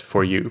be best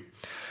for you.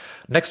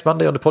 Next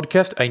Monday on the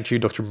podcast, I interview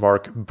Dr.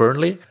 Mark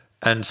Burnley.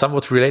 And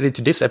somewhat related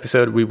to this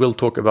episode, we will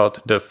talk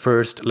about the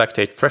first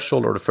lactate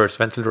threshold, or the first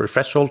ventilatory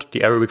threshold,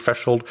 the aerobic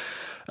threshold,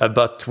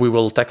 but we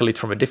will tackle it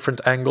from a different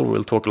angle.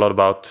 We'll talk a lot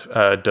about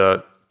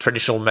the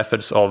traditional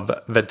methods of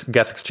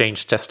gas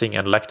exchange testing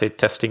and lactate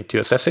testing to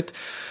assess it.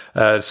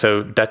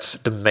 So that's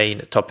the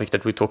main topic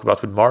that we talk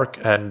about with Mark,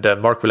 and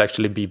Mark will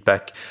actually be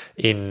back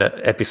in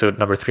episode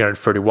number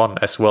 331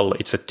 as well.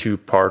 It's a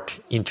 2-part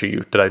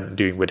interview that I'm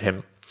doing with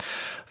him.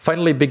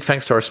 Finally, big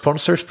thanks to our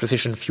sponsors,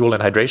 Precision Fuel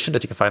and Hydration,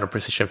 that you can find on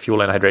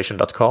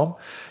precisionfuelandhydration.com.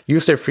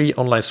 Use their free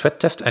online sweat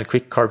test and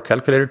quick carb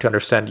calculator to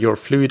understand your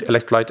fluid,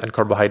 electrolyte, and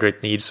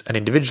carbohydrate needs and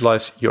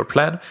individualize your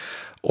plan.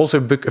 Also,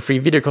 book a free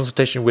video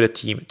consultation with a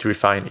team to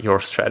refine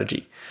your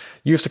strategy.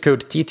 Use the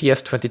code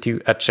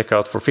TTS22 at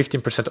checkout for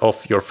 15%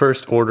 off your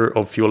first order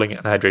of fueling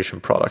and hydration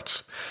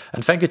products.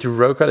 And thank you to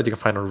Roka, that you can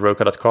find on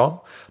Roka.com.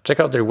 Check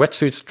out their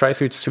wetsuits,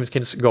 tri-suits,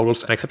 swimskins,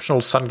 goggles, and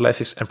exceptional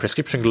sunglasses and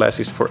prescription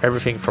glasses for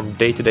everything from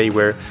day-to-day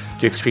wear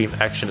to extreme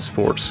action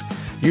sports.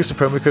 Use the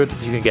promo code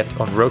that you can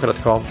get on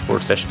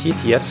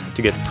Roka.com/TTS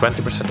to get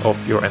 20%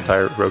 off your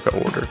entire Roka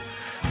order.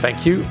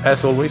 Thank you,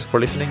 as always,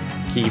 for listening.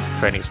 Keep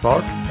training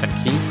smart and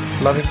keep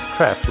loving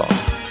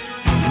triathlon.